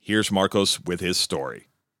 Here's Marcos with his story.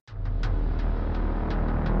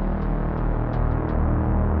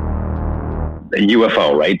 A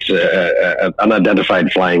UFO, right?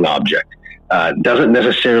 Unidentified flying object. Doesn't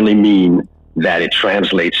necessarily mean that it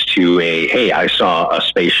translates to hey, I saw a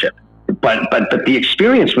spaceship. But the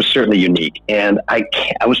experience was certainly unique. And I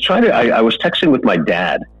was texting with my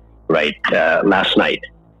dad, right, last night,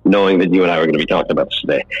 knowing that you and I were going to be talking about this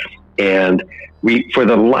today. And for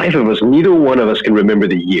the life of us, neither one of us can remember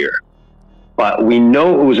the year, but we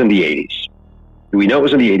know it was in the 80s. We know it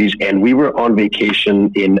was in the 80s, and we were on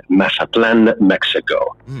vacation in Mazatlan,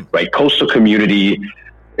 Mexico, right? Coastal community,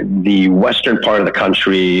 the western part of the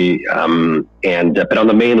country, but on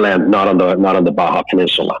the mainland, not on the Baja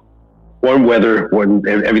Peninsula. Warm weather,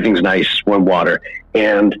 everything's nice, warm water.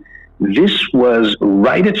 And this was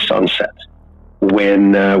right at sunset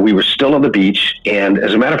when we were still on the beach. And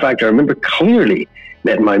as a matter of fact, I remember clearly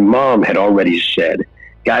that my mom had already said,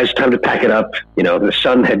 guys, time to pack it up. The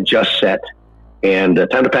sun had just set. And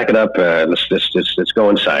time to pack it up. Let's go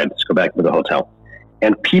inside. Let's go back to the hotel.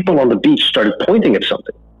 And people on the beach started pointing at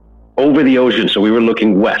something over the ocean. So we were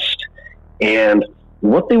looking west. And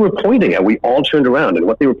what they were pointing at, we all turned around. And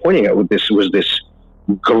what they were pointing at was this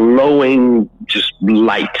glowing just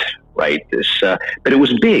light, right? But it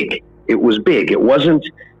was big. It was big. It wasn't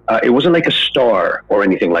like a star or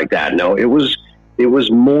anything like that. No, it was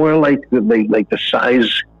more like the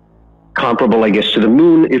size comparable, I guess, to the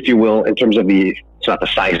moon, if you will, in terms of it's not the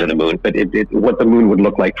size of the moon, but what the moon would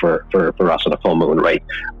look like for us on a full moon, right?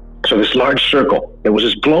 So this large circle, it was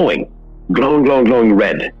just glowing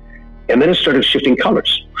red. And then it started shifting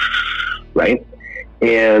colors, right?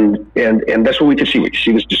 And that's what we could see. We could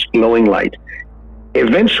see this just glowing light.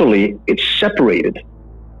 Eventually, it separated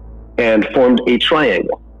and formed a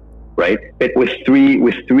triangle, right?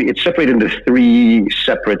 It's separated into three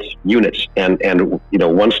separate units, and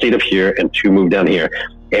one stayed up here and two moved down here,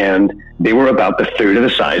 and they were about the third of the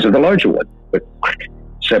size of the larger one, but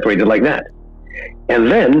separated like that.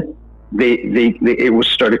 And then it was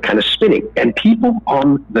started kind of spinning, and people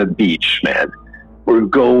on the beach, man, were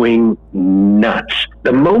going nuts.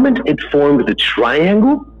 The moment it formed the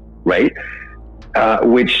triangle, right?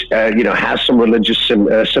 which has some religious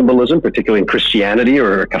symbolism, particularly in Christianity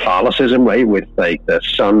or Catholicism, right? With like the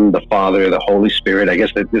Son, the Father, the Holy Spirit. I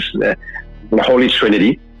guess that this is the Holy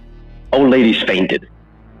Trinity. Old ladies fainted.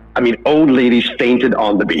 I mean, old ladies fainted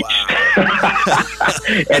on the beach. Wow.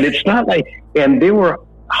 And it's not like, and there were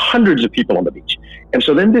hundreds of people on the beach. And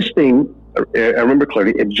so then this thing, I remember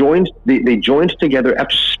clearly, they joined together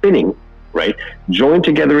after spinning, right? Joined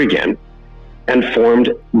together again and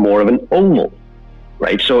formed more of an oval,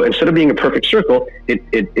 right? So instead of being a perfect circle,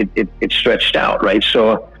 it stretched out, right?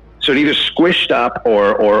 So it either squished up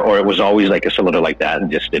or it was always like a cylinder like that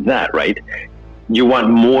and just did that, right? You want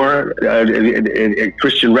more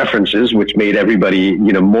Christian references, which made everybody,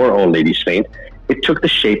 more old ladies faint. It took the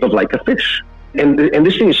shape of like a fish. And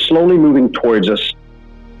this thing is slowly moving towards us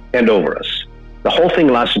and over us. The whole thing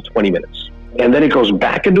lasted 20 minutes. And then it goes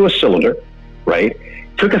back into a cylinder, right?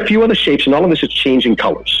 Took a few other shapes, and all of this is changing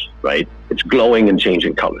colors, right? It's glowing and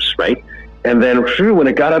changing colors, right? And then when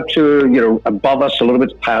it got up to, above us, a little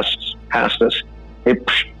bit past us,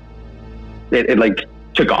 it like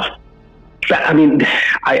took off. I mean,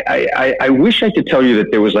 I wish I could tell you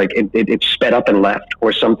that there was like it sped up and left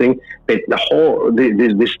or something. But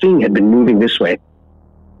this thing had been moving this way,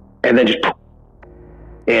 and then just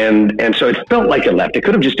and so it felt like it left. It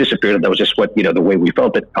could have just disappeared. That was just what the way we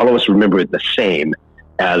felt. But all of us remember it the same,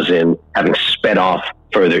 as in having sped off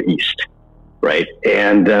further east, right?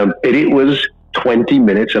 And it was 20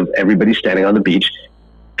 minutes of everybody standing on the beach,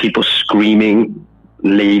 people screaming,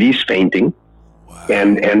 ladies fainting.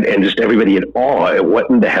 And just everybody in awe. What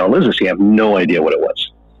in the hell is this? You have no idea what it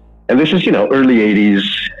was. And this is, early 80s,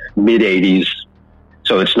 mid 80s.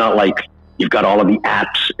 So it's not like you've got all of the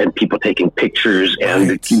apps and people taking pictures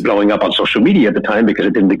and blowing up on social media at the time, because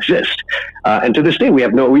it didn't exist. And to this day,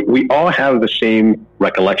 we all have the same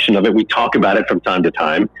recollection of it. We talk about it from time to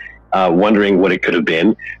time, wondering what it could have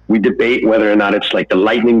been. We debate whether or not it's like the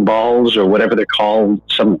lightning balls or whatever they're called,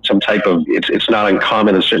 some type of, it's not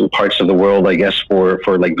uncommon in certain parts of the world, I guess, for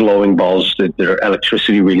like glowing balls that are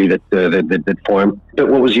electricity really that form. But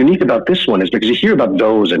what was unique about this one is because you hear about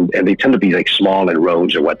those and they tend to be like small in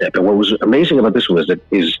roads or whatnot. But what was amazing about this one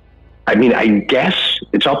I guess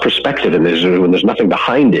it's all perspective, and when there's nothing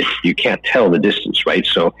behind it, you can't tell the distance, right?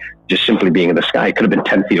 So just simply being in the sky, it could have been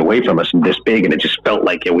 10 feet away from us and this big, and it just felt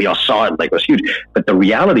like we all saw it like it was huge. But the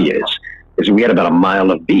reality is we had about a mile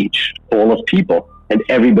of beach full of people, and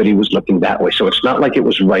everybody was looking that way. So it's not like it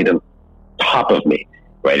was right on top of me,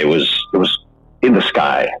 right? It was in the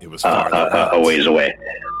sky, it was a ways away,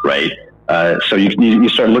 right? So you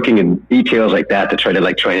start looking in details like that to try to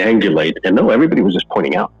like triangulate, and no, everybody was just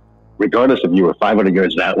pointing out. Regardless if you were 500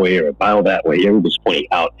 yards that way or a mile that way, everybody was pointing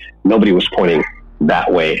out. Nobody was pointing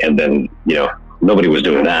that way, and then, nobody was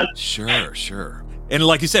doing that. Sure. And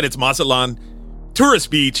like you said, it's Mazatlan, tourist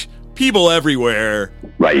beach, people everywhere.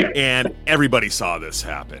 Right. And everybody saw this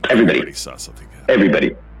happen. Everybody saw something happen.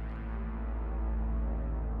 Everybody.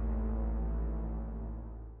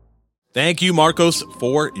 Thank you, Marcos,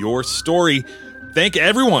 for your story. Thank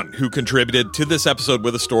everyone who contributed to this episode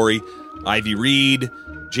with a story. Ivy Reed,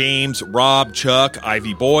 James, Rob, Chuck,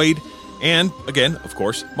 Ivy Boyd, and again, of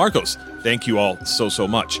course, Marcos. Thank you all so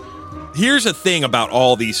much. Here's a thing about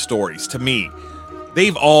all these stories. To me,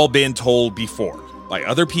 they've all been told before by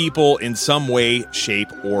other people in some way, shape,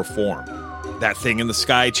 or form. That thing in the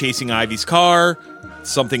sky chasing Ivy's car,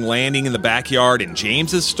 something landing in the backyard in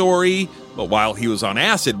James's story, but while he was on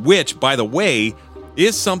acid, which, by the way,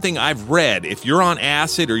 is something I've read. If you're on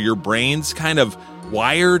acid or your brain's kind of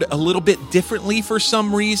wired a little bit differently for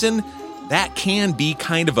some reason, that can be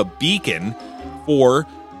kind of a beacon for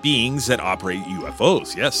beings that operate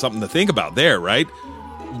UFOs. Yes, something to think about there, right?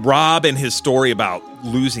 Rob and his story about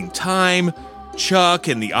losing time, Chuck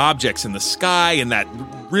and the objects in the sky, and that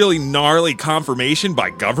really gnarly confirmation by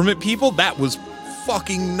government people, that was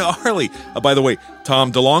fucking gnarly. By the way,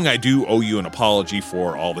 Tom DeLonge, I do owe you an apology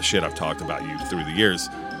for all the shit I've talked about you through the years.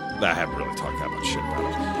 I haven't really talked that much shit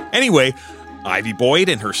about it. Anyway, Ivy Boyd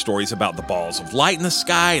and her stories about the balls of light in the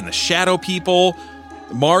sky and the shadow people.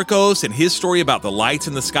 Marcos and his story about the lights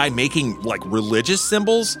in the sky making like religious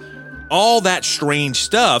symbols. All that strange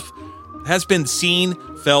stuff has been seen,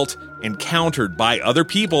 felt, encountered by other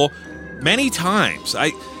people many times.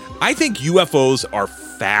 I think UFOs are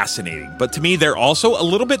fascinating, but to me, they're also a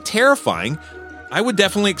little bit terrifying. I would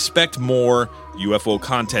definitely expect more UFO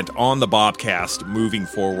content on the Bobcast moving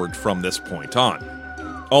forward from this point on.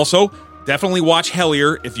 Also, definitely watch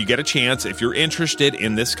Hellier if you get a chance, if you're interested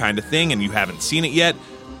in this kind of thing and you haven't seen it yet.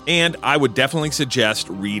 And I would definitely suggest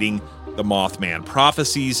reading the Mothman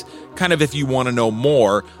Prophecies, kind of if you want to know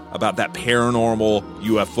more about that paranormal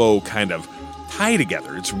UFO kind of tie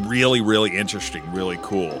together. It's really, really interesting, really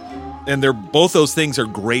cool. And both those things are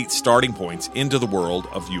great starting points into the world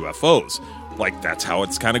of UFOs. Like, that's how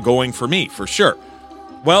it's kind of going for me, for sure.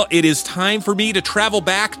 Well, it is time for me to travel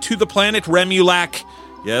back to the planet Remulac.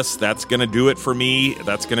 Yes, that's going to do it for me.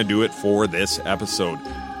 That's going to do it for this episode.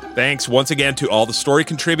 Thanks once again to all the story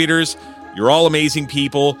contributors. You're all amazing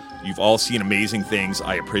people. You've all seen amazing things.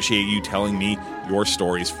 I appreciate you telling me your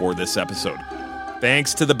stories for this episode.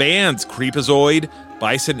 Thanks to the bands Creepazoid,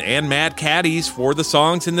 Bison, and Mad Caddies for the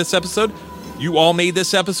songs in this episode. You all made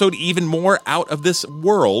this episode even more out of this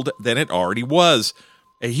world than it already was.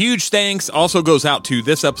 A huge thanks also goes out to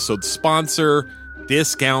this episode's sponsor,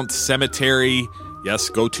 Discount Cemetery. Yes,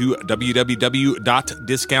 go to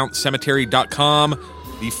www.discountcemetery.com.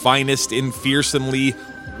 The finest in fearsomely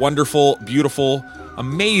wonderful, beautiful,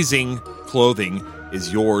 amazing clothing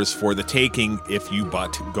is yours for the taking if you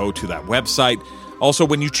but go to that website. Also,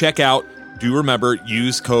 when you check out, do remember,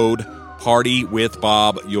 use code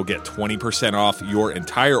PARTYWITHBOB. You'll get 20% off your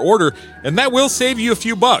entire order, and that will save you a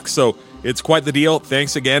few bucks. So it's quite the deal.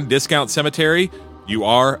 Thanks again, Discount Cemetery. You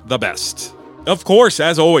are the best. Of course,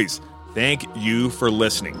 as always, thank you for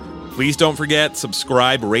listening. Please don't forget,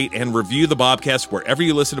 subscribe, rate, and review the Bobcast wherever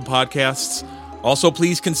you listen to podcasts. Also,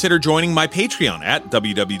 please consider joining my Patreon at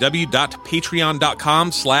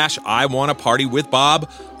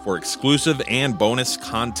www.patreon.com/IWannaPartyWithBob for exclusive and bonus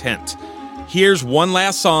content. Here's one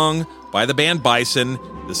last song by the band Bison.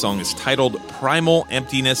 The song is titled Primal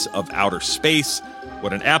Emptiness of Outer Space.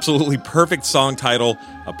 What an absolutely perfect song title,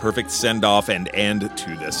 a perfect send-off and end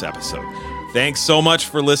to this episode. Thanks so much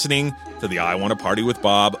for listening to the I Want to Party with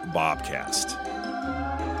Bob Bobcast.